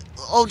say,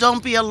 oh,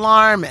 don't be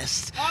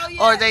alarmist. Oh, yes.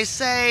 Or they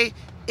say,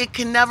 it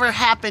can never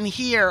happen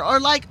here, or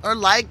like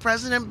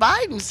President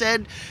Biden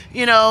said,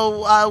 you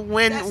know,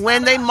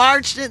 when they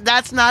marched,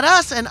 that's not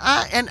us, and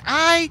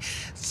I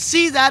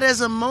see that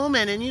as a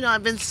moment. And you know,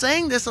 I've been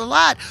saying this a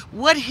lot.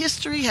 What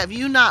history have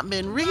you not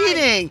been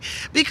reading?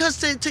 Because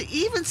to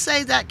even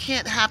say that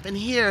can't happen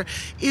here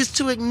is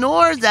to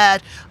ignore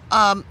that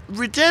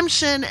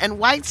redemption and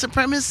white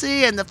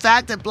supremacy and the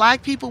fact that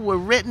black people were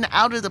written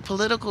out of the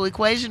political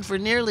equation for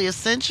nearly a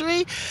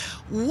century.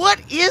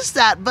 What is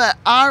that but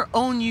our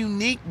own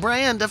unique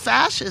brand of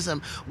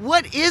fascism?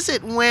 What is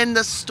it when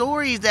the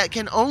story that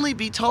can only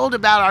be told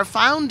about our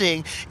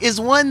founding is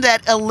one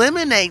that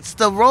eliminates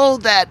the role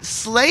that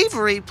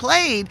slavery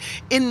played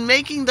in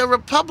making the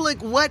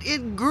republic what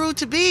it grew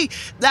to be?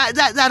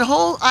 That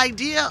whole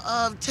idea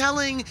of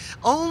telling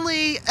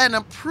only an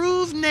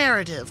approved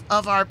narrative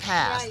of our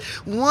past,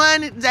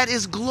 one that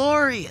is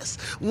glorious,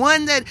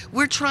 one that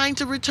we're trying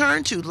to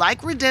return to,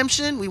 like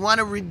redemption, we want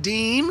to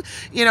redeem,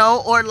 you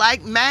know, or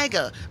like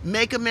MAGA,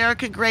 Make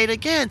America Great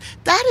Again.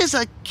 That is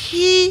a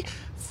key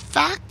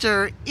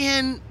factor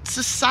in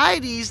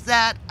societies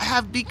that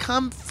have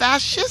become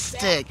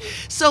fascistic.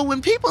 So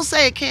when people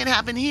say it can't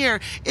happen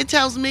here, it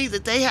tells me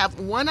that they have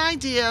one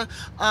idea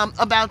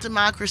about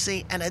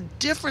democracy and a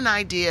different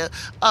idea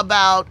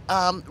about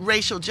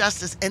racial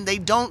justice, and they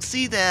don't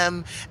see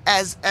them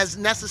as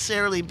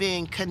necessarily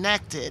being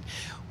connected.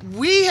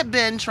 We have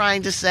been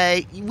trying to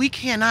say we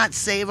cannot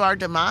save our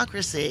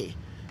democracy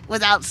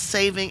without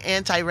saving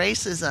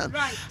anti-racism.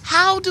 Right.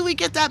 How do we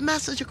get that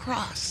message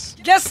across?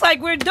 Just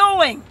like we're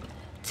doing.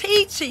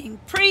 Teaching,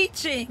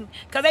 preaching,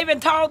 because they've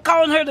been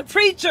calling her the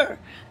preacher,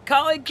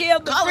 calling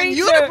Kim the preacher.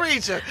 You the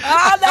preacher.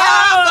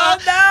 Oh,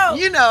 no.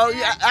 You know,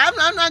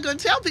 I'm not going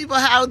to tell people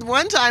how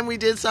one time we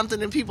did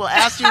something and people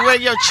asked you where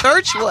your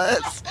church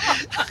was.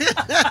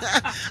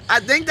 I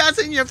think that's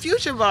in your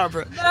future,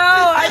 Barbara. No,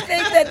 I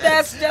think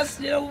that's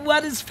just, you know,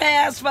 what is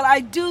past, but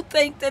I do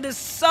think that it's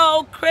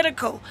so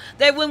critical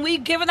that when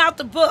we've given out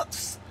the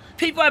books,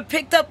 people have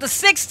picked up the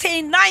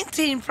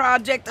 1619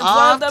 Project as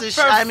one of the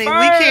preferred. I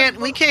mean,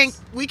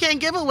 we can't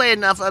give away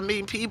enough. I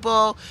mean,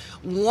 people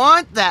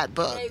want that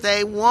book.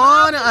 They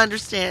want to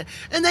understand,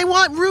 and they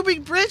want Ruby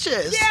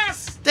Bridges.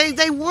 Yes.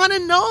 They want to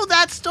know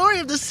that story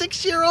of the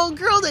 6-year-old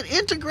girl that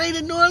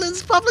integrated New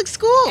Orleans public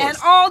schools. And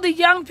all the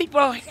young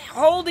people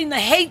holding the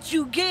Hate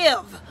You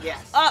Give.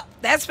 Yes.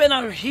 That's been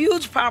a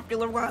huge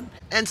popular one.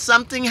 And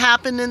Something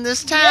Happened in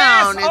This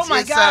Town. Yes. Oh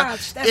my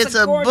gosh. It's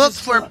a book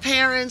for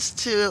parents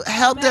to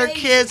help their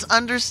kids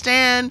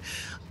understand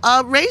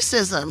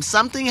racism.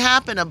 Something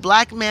happened. A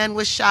black man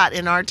was shot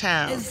in our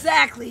town.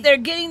 Exactly. They're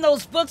getting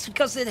those books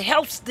because it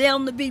helps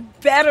them to be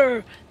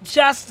better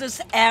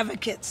justice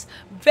advocates,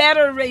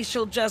 better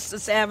racial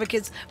justice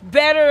advocates,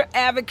 better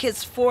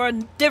advocates for a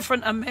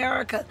different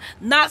America,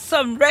 not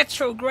some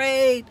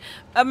retrograde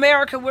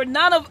America where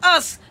none of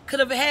us could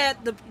have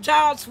had the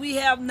jobs we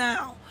have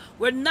now,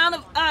 where none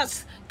of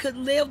us could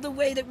live the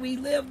way that we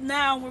live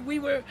now, where we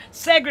were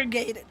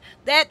segregated.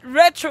 That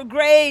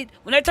retrograde,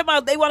 when they're talking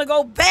about they want to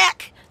go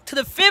back to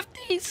the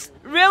 50s,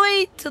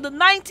 really, to the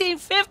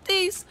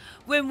 1950s,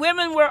 when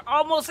women were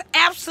almost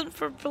absent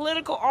from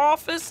political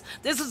office.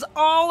 This is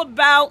all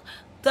about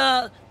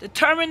the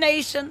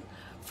determination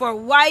for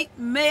white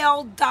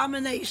male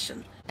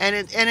domination.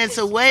 And it's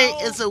a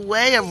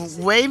way of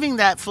waving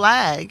that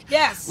flag.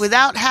 Yes.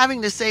 Without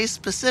having to say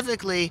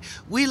specifically,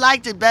 we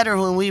liked it better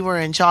when we were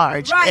in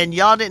charge, right, and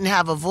y'all didn't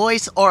have a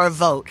voice or a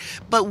vote.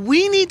 But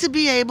we need to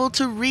be able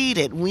to read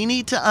it. We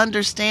need to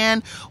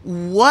understand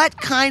what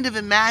kind of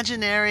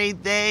imaginary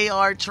they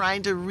are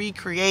trying to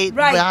recreate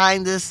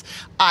behind this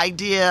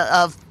idea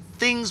of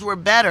things were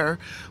better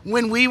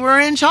when we were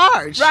in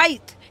charge.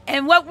 Right.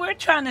 And what we're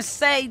trying to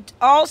say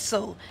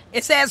also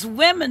is as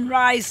women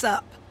rise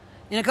up,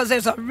 because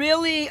there's a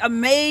really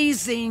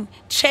amazing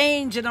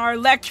change in our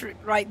electorate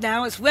right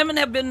now, as women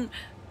have been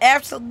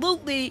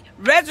absolutely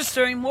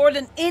registering more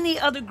than any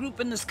other group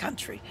in this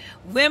country.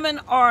 Women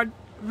are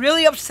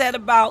really upset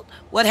about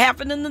what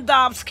happened in the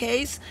Dobbs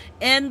case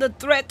and the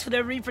threat to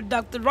their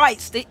reproductive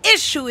rights. The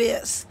issue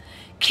is,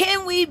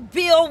 can we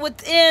build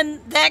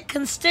within that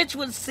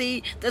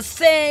constituency the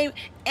same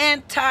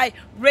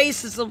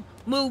anti-racism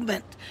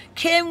movement?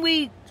 Can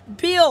we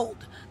build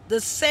the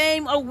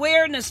same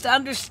awareness to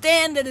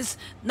understand that it's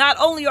not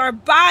only our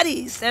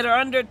bodies that are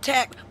under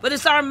attack, but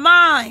it's our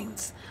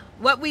minds,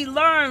 what we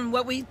learn,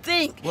 what we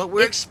think, what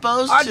we're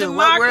exposed to, democracy.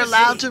 What we're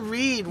allowed to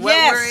read,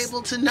 what we're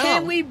able to know.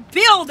 Can we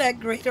build that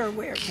greater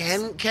awareness?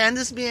 Can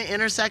this be an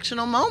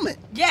intersectional moment?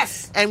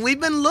 Yes. And we've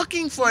been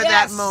looking for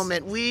that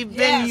moment. We've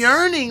been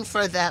yearning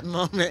for that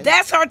moment.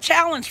 That's our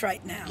challenge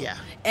right now. Yeah.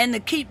 And to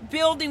keep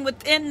building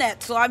within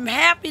that. So I'm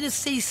happy to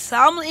see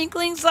some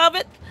inklings of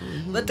it,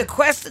 but the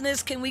question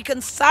is, can we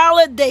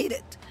consolidate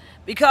it?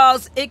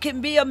 Because it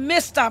can be a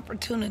missed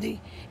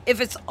opportunity if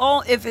it's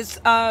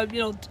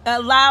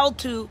allowed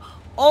to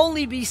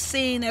only be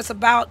seen as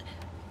about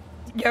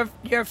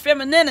your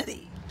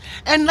femininity.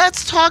 And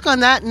let's talk on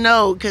that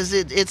note, because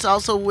it's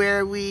also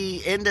where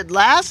we ended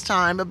last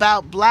time,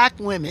 about Black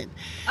women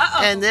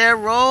and their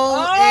role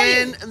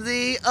in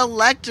the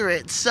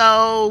electorate.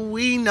 So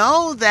we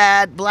know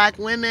that Black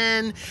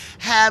women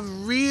have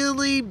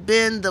really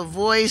been the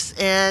voice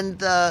and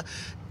the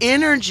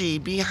energy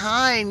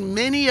behind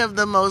many of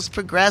the most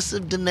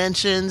progressive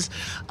dimensions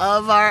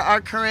of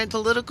our current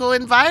political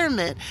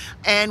environment.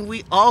 And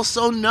we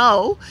also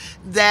know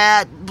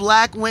that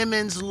Black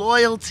women's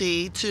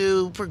loyalty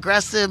to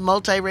progressive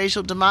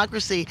multiracial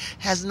democracy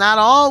has not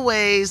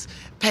always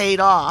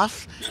paid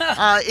off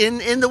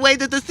in the way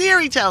that the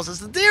theory tells us.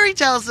 The theory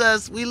tells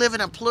us we live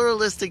in a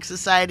pluralistic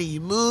society.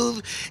 You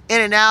move in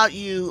and out,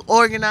 you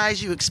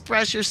organize, you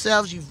express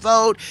yourselves, you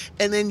vote,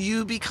 and then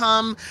you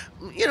become,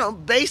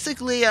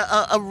 basically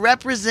a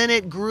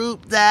represented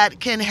group that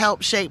can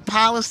help shape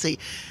policy.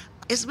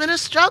 It's been a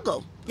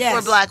struggle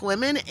for Black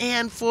women,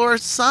 and for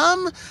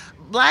some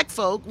Black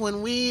folk,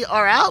 when we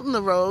are out in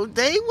the road,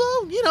 they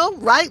will,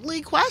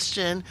 rightly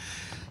question,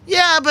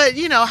 yeah, but,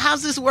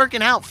 how's this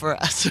working out for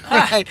us,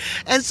 right?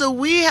 And so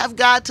we have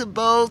got to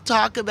both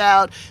talk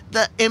about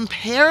the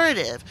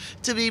imperative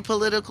to be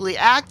politically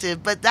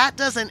active, but that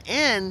doesn't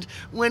end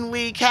when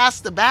we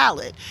cast the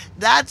ballot.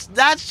 That's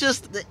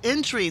just the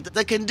entry,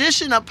 the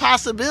condition of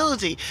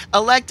possibility,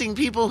 electing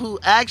people who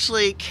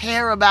actually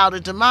care about a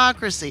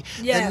democracy.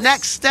 Yes. The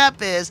next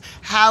step is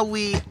how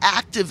we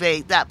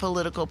activate that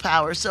political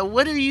power. So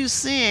what are you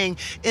seeing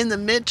in the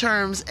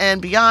midterms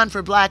and beyond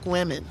for Black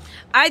women?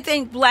 I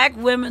think Black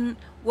women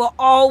will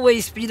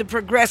always be the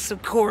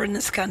progressive core in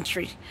this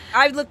country.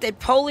 I've looked at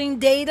polling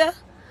data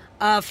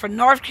for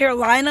North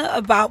Carolina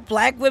about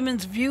Black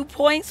women's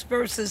viewpoints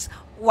versus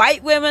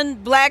white women,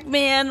 Black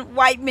men,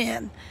 white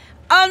men.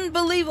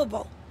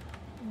 Unbelievable.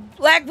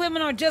 Black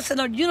women are just in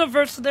a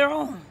universe of their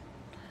own.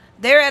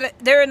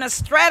 They're in a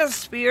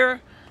stratosphere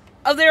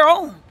of their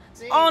own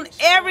on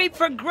every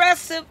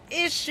progressive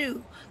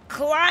issue.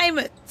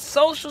 Climate,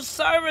 social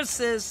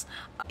services,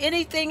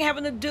 anything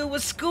having to do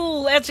with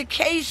school,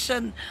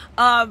 education,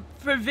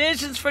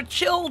 provisions for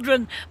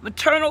children,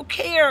 maternal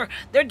care.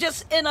 They're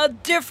just in a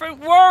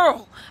different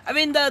world. I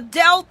mean, the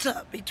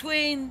delta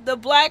between the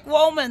Black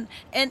woman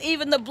and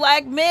even the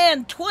Black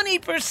man,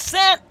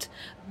 20%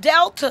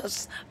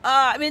 deltas.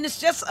 It's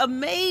just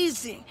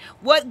amazing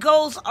what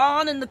goes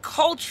on in the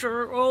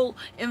cultural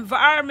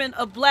environment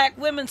of Black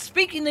women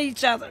speaking to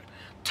each other,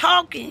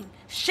 talking,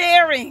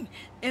 sharing,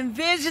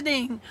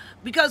 envisioning,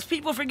 because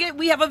people forget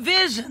we have a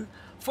vision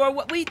for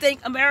what we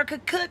think America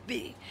could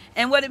be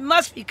and what it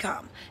must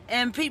become.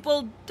 And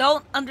people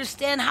don't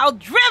understand how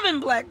driven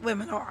Black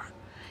women are.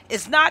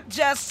 It's not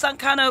just some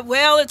kind of,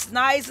 it's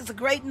nice, it's a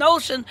great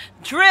notion,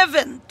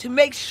 driven to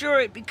make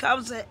sure it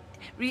becomes a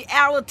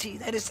reality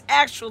that is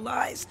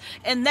actualized,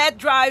 and that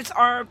drives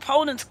our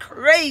opponents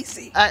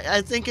crazy.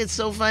 I think it's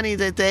so funny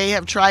that they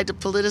have tried to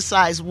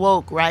politicize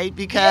woke, right?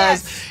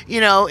 Because,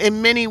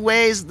 in many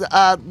ways,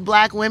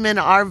 Black women,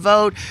 our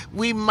vote,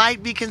 we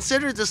might be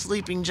considered the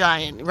sleeping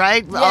giant,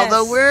 right? Yes.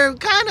 Although we're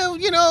kind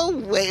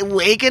of,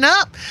 waking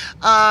up,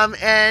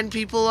 and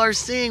people are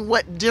seeing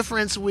what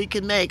difference we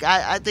can make.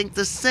 I think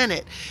the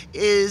Senate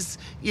is,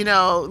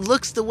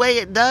 looks the way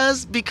it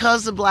does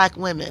because of Black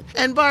women.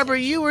 And Barbara,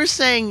 you were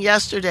saying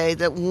yesterday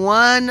that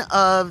one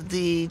of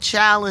the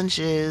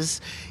challenges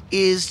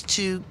is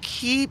to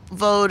keep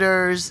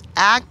voters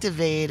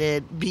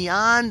activated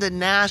beyond the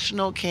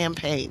national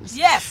campaigns.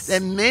 Yes.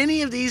 That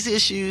many of these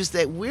issues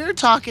that we're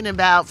talking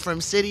about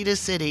from city to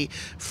city,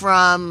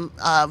 from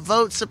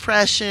vote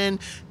suppression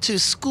to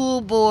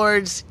school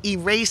boards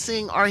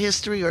erasing our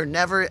history or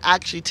never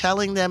actually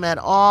telling them at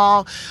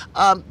all,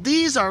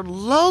 these are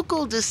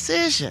local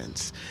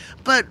decisions.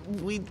 But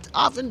we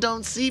often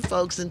don't see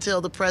folks until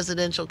the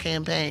presidential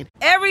campaign.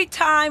 Every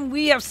time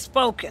we have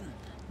spoken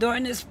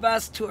during this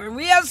bus tour, and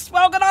we have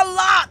spoken a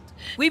lot,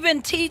 we've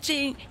been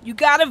teaching you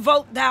got to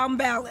vote down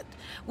ballot.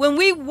 When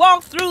we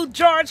walked through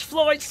George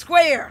Floyd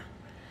Square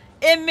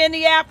in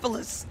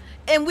Minneapolis,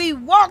 and we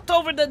walked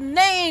over the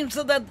names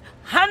of the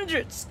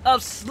hundreds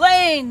of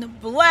slain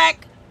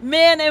black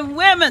men and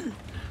women,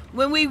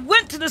 when we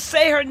went to the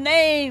Say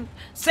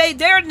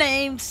Their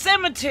Name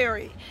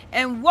cemetery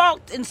and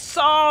walked and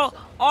saw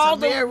all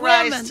the women.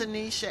 Rice,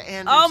 Tanisha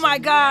Anderson, oh my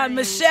God,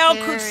 Michelle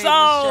Carey,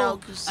 Clouseau,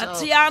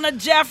 Tiana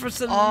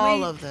Jefferson.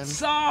 All of them.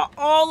 Saw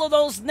all of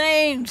those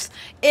names.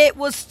 It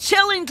was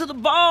chilling to the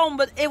bone,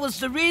 but it was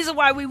the reason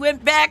why we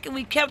went back and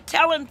we kept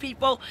telling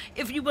people,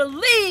 if you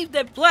believe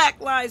that Black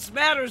Lives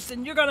Matters,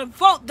 then you're going to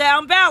vote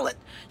down ballot.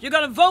 You're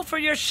going to vote for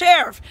your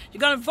sheriff.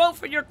 You're going to vote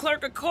for your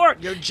clerk of court.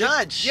 Your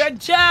judge. Your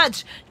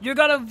judge. You're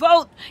going to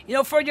vote,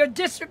 for your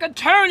district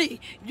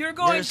attorney. You're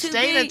going your to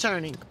state be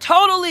attorney.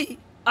 Totally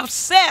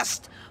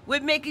obsessed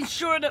with making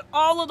sure that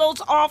all of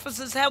those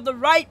offices have the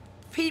right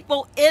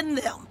people in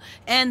them,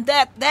 and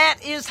that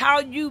is how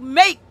you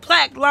make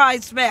Black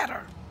Lives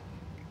Matter.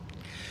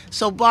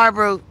 So,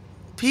 Barbara,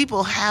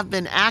 people have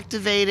been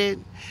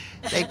activated.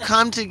 They've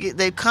come to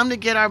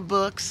get our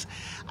books.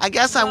 I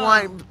guess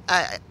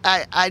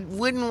I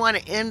wouldn't want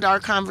to end our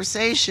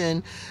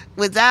conversation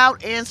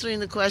without answering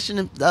the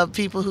question of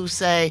people who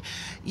say,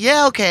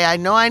 yeah, okay, I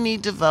know I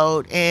need to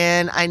vote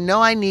and I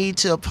know I need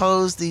to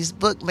oppose these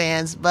book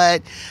bans,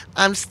 but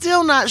I'm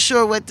still not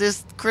sure what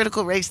this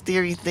critical race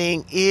theory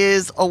thing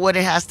is or what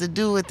it has to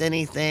do with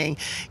anything.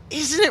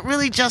 Isn't it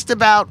really just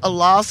about a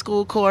law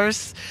school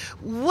course?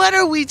 What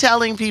are we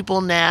telling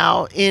people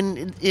now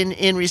in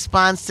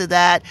response to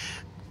that?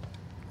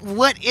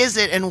 What is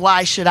it and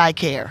why should I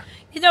care?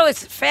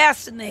 It's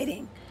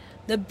fascinating.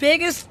 The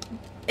biggest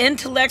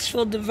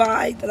intellectual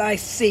divide that I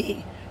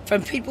see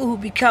from people who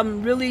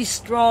become really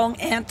strong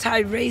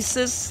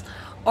anti-racists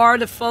are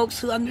the folks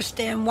who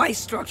understand white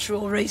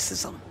structural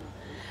racism.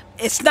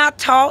 It's not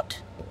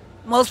taught.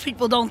 Most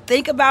people don't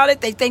think about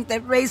it. They think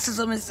that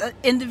racism is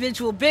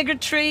individual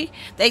bigotry.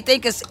 They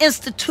think it's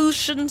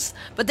institutions,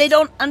 but they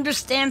don't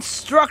understand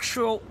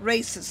structural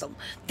racism.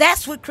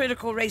 That's what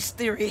critical race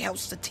theory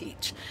helps to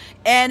teach.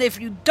 And if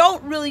you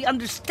don't really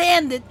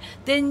understand it,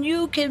 then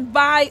you can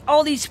buy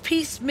all these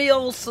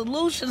piecemeal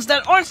solutions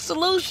that aren't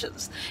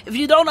solutions. If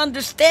you don't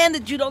understand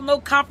it, you don't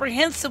know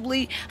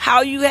comprehensively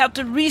how you have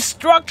to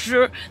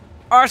restructure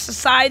our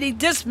society,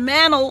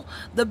 dismantle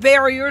the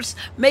barriers,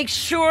 make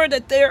sure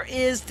that there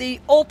is the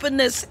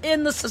openness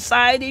in the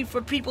society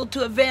for people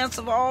to advance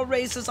of all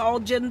races, all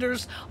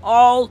genders,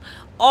 all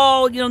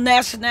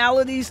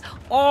nationalities,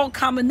 all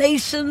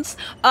combinations.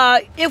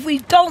 If we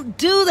don't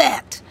do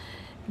that,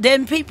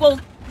 then people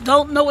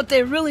don't know what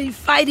they're really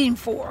fighting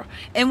for.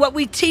 And what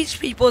we teach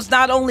people is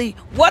not only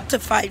what to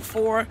fight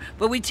for,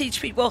 but we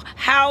teach people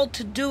how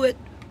to do it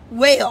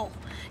well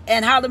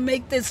and how to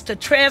make this, to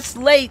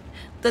translate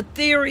the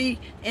theory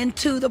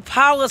into the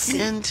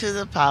policy. Into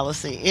the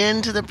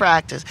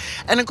practice.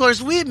 And of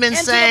course, we've been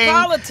into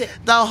saying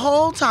the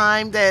whole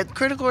time that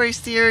critical race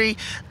theory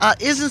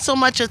isn't so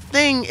much a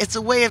thing, it's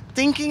a way of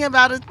thinking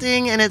about a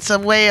thing and it's a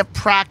way of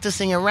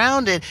practicing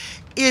around it.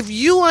 If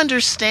you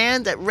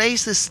understand that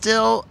race is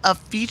still a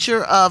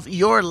feature of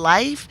your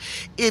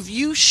life, if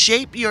you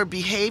shape your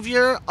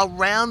behavior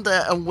around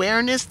the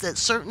awareness that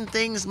certain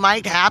things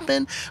might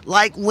happen,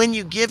 like when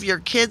you give your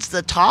kids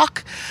the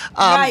talk,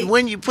 right.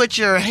 When you put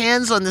your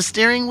hands on the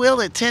steering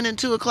wheel at 10 and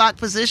 2 o'clock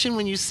position,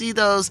 when you see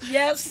those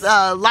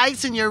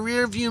lights in your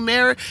rear view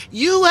mirror,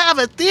 you have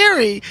a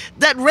theory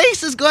that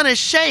race is going to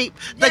shape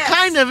the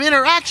kind of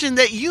interaction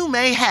that you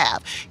may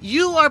have.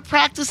 You are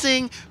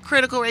practicing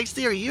critical race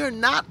theory. You're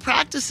not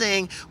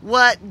practicing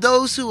what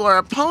those who are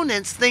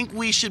opponents think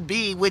we should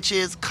be, which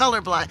is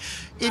colorblind.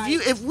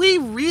 If we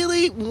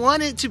really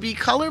wanted to be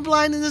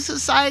colorblind in this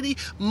society,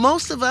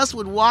 most of us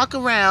would walk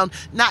around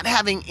not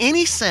having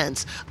any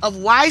sense of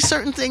why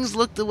certain things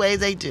look the way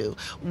they do,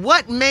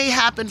 what may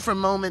happen from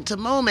moment to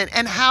moment,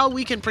 and how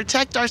we can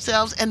protect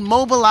ourselves and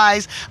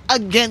mobilize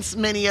against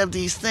many of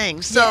these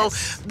things. So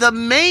the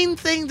main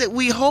thing that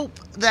we hope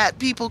that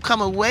people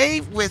come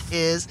away with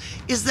is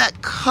that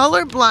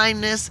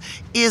colorblindness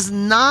is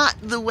not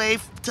the way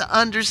to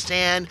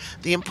understand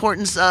the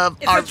importance of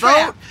our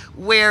vote,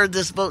 where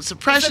this vote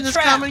suppression is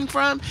coming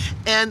from,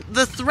 and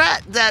the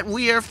threat that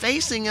we are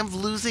facing of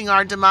losing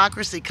our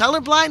democracy.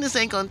 Colorblindness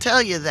ain't going to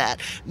tell you that.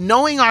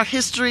 Knowing our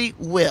history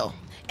will.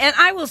 And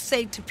I will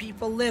say to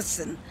people,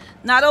 listen,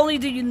 not only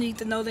do you need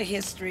to know the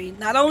history,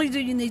 not only do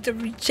you need to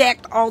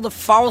reject all the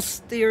false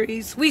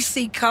theories. We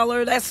see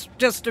color, that's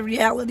just the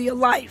reality of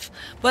life.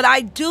 But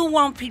I do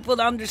want people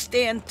to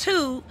understand,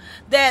 too,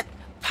 that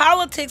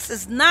politics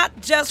is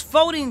not just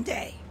voting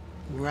day.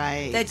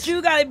 Right. That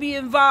you got to be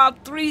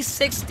involved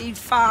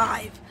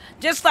 365.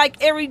 Just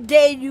like every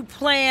day you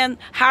plan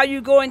how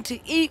you're going to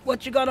eat,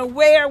 what you're going to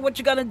wear, what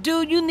you're going to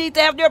do, you need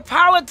to have your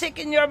politic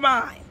in your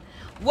mind.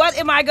 What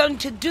am I going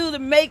to do to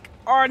make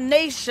our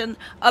nation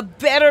a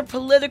better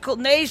political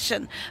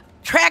nation?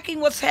 Tracking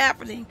what's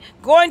happening,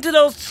 going to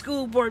those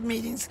school board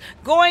meetings,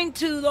 going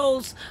to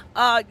those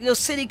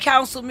city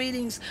council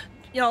meetings,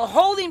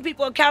 holding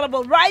people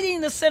accountable,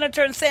 writing the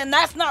senator and saying,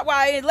 that's not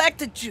why I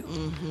elected you.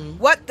 Mm-hmm.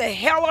 What the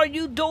hell are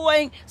you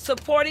doing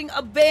supporting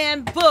a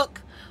banned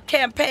book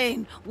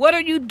campaign? What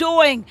are you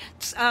doing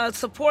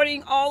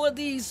supporting all of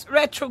these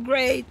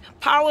retrograde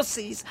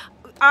policies?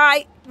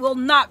 I will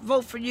not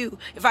vote for you.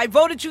 If I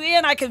voted you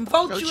in, I can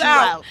vote you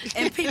out.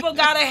 And people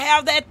got to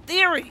have that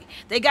theory.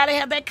 They got to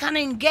have that kind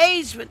of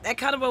engagement, that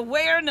kind of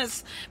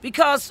awareness,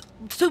 because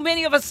too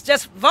many of us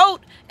just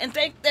vote and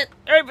think that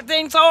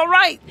everything's all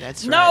right.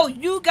 That's right. No,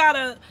 you got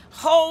to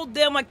hold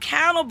them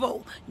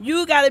accountable.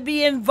 You got to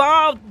be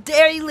involved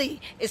daily.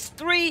 It's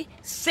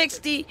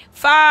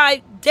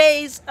 365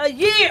 days a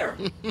year.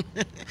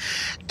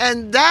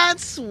 And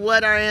that's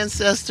what our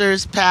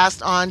ancestors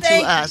passed on to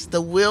us.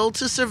 The will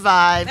to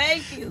survive.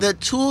 Thank you. The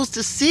tools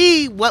to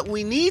see what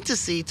we need to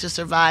see to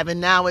survive. And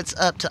now it's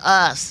up to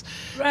us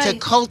to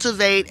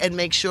cultivate and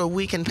make sure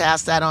we can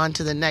pass that on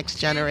to the next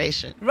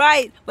generation.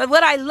 Right. But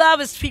what I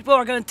love is people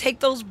are going to take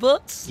those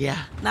books.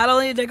 Yeah. Not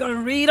only are they going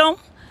to read them,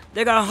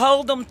 they're going to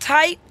hold them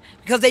tight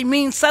because they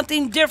mean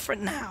something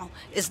different now.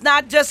 It's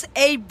not just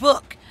a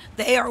book.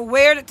 They are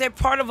aware that they're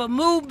part of a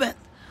movement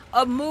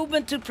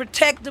to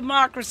protect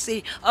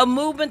democracy, a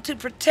movement to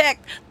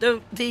protect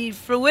the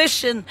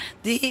fruition,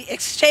 the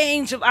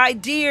exchange of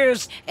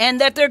ideas, and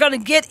that they're going to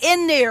get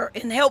in there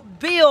and help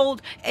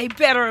build a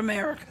better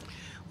America.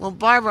 Well,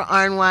 Barbara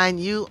Arnwine,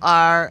 you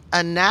are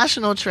a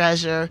national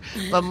treasure,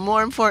 but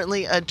more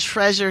importantly, a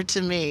treasure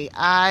to me.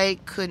 I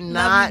could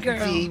not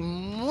be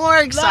more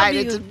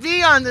excited to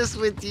be on this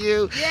with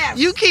you. Yes.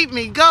 You keep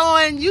me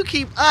going. You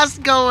keep us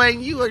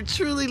going. You are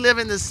truly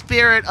living the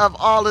spirit of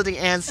all of the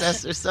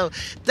ancestors. So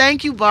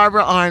thank you,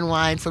 Barbara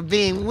Arnwine, for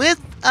being with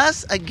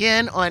us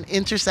again on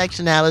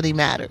Intersectionality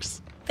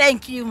Matters.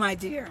 Thank you, my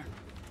dear.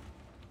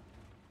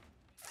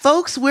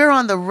 Folks, we're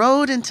on the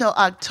road until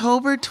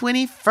October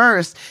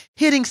 21st,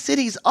 hitting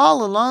cities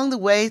all along the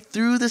way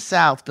through the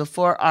South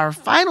before our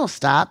final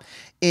stop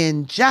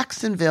in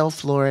Jacksonville,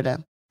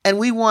 Florida. And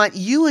we want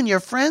you and your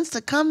friends to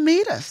come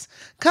meet us.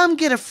 Come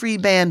get a free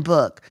banned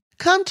book.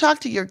 Come talk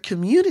to your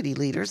community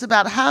leaders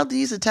about how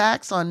these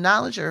attacks on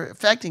knowledge are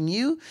affecting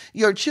you,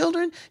 your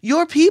children,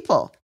 your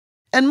people.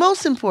 And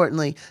most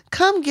importantly,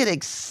 come get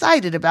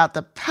excited about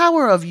the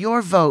power of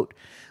your vote.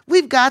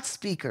 We've got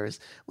speakers,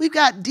 we've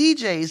got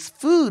DJs,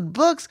 food,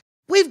 books,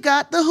 we've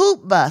got the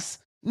hoop bus.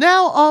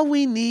 Now all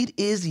we need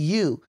is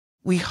you.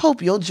 We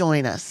hope you'll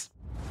join us.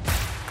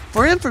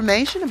 For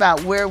information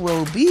about where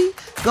we'll be,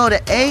 go to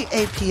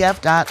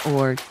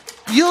aapf.org.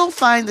 You'll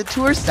find the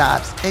tour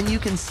stops and you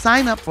can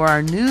sign up for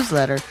our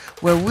newsletter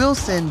where we'll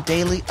send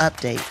daily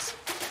updates.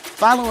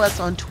 Follow us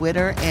on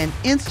Twitter and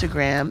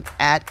Instagram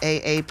at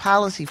AA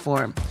Policy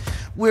Forum.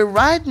 We're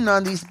riding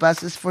on these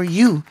buses for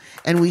you,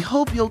 and we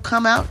hope you'll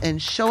come out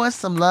and show us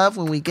some love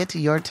when we get to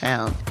your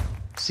town.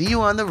 See you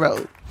on the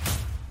road.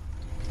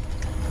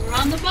 We're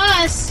on the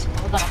bus.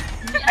 Hold on.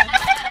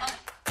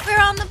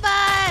 We're on the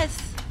bus.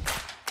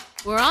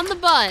 We're on the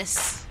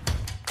bus.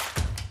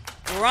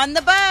 We're on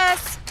the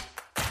bus.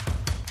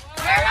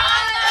 We're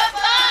on the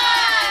bus.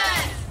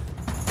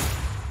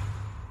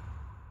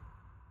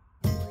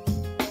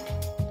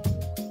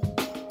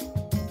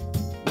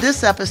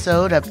 This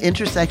episode of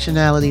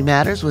Intersectionality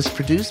Matters was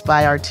produced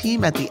by our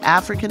team at the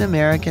African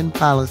American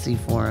Policy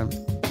Forum.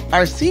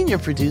 Our senior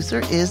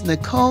producer is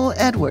Nicole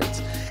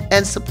Edwards,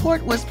 and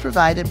support was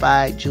provided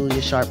by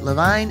Julia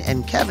Sharp-Levine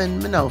and Kevin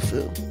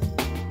Minofu.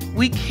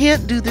 We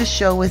can't do this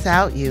show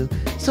without you,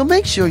 so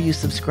make sure you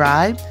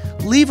subscribe,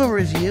 leave a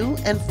review,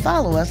 and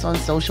follow us on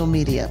social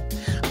media.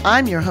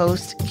 I'm your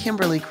host,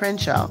 Kimberly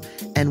Crenshaw,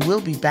 and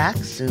we'll be back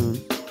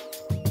soon.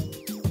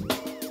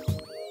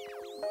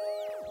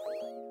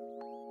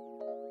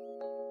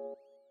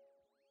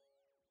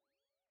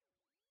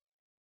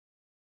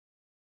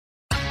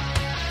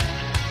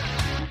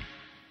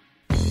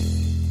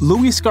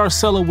 Louis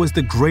Scarcella was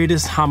the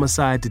greatest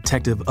homicide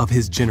detective of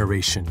his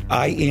generation.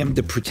 I am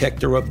the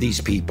protector of these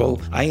people.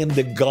 I am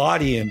the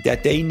guardian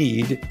that they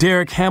need.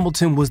 Derek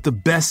Hamilton was the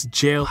best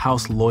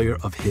jailhouse lawyer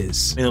of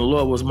his. And the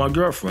law was my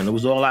girlfriend. It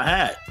was all I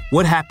had.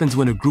 What happens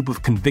when a group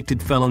of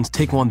convicted felons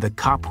take on the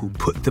cop who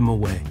put them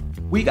away?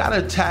 We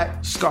gotta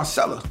attack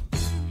Scarcella.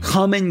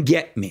 Come and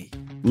get me.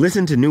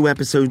 Listen to new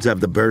episodes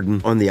of The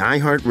Burden on the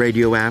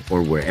iHeartRadio app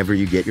or wherever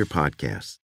you get your podcasts.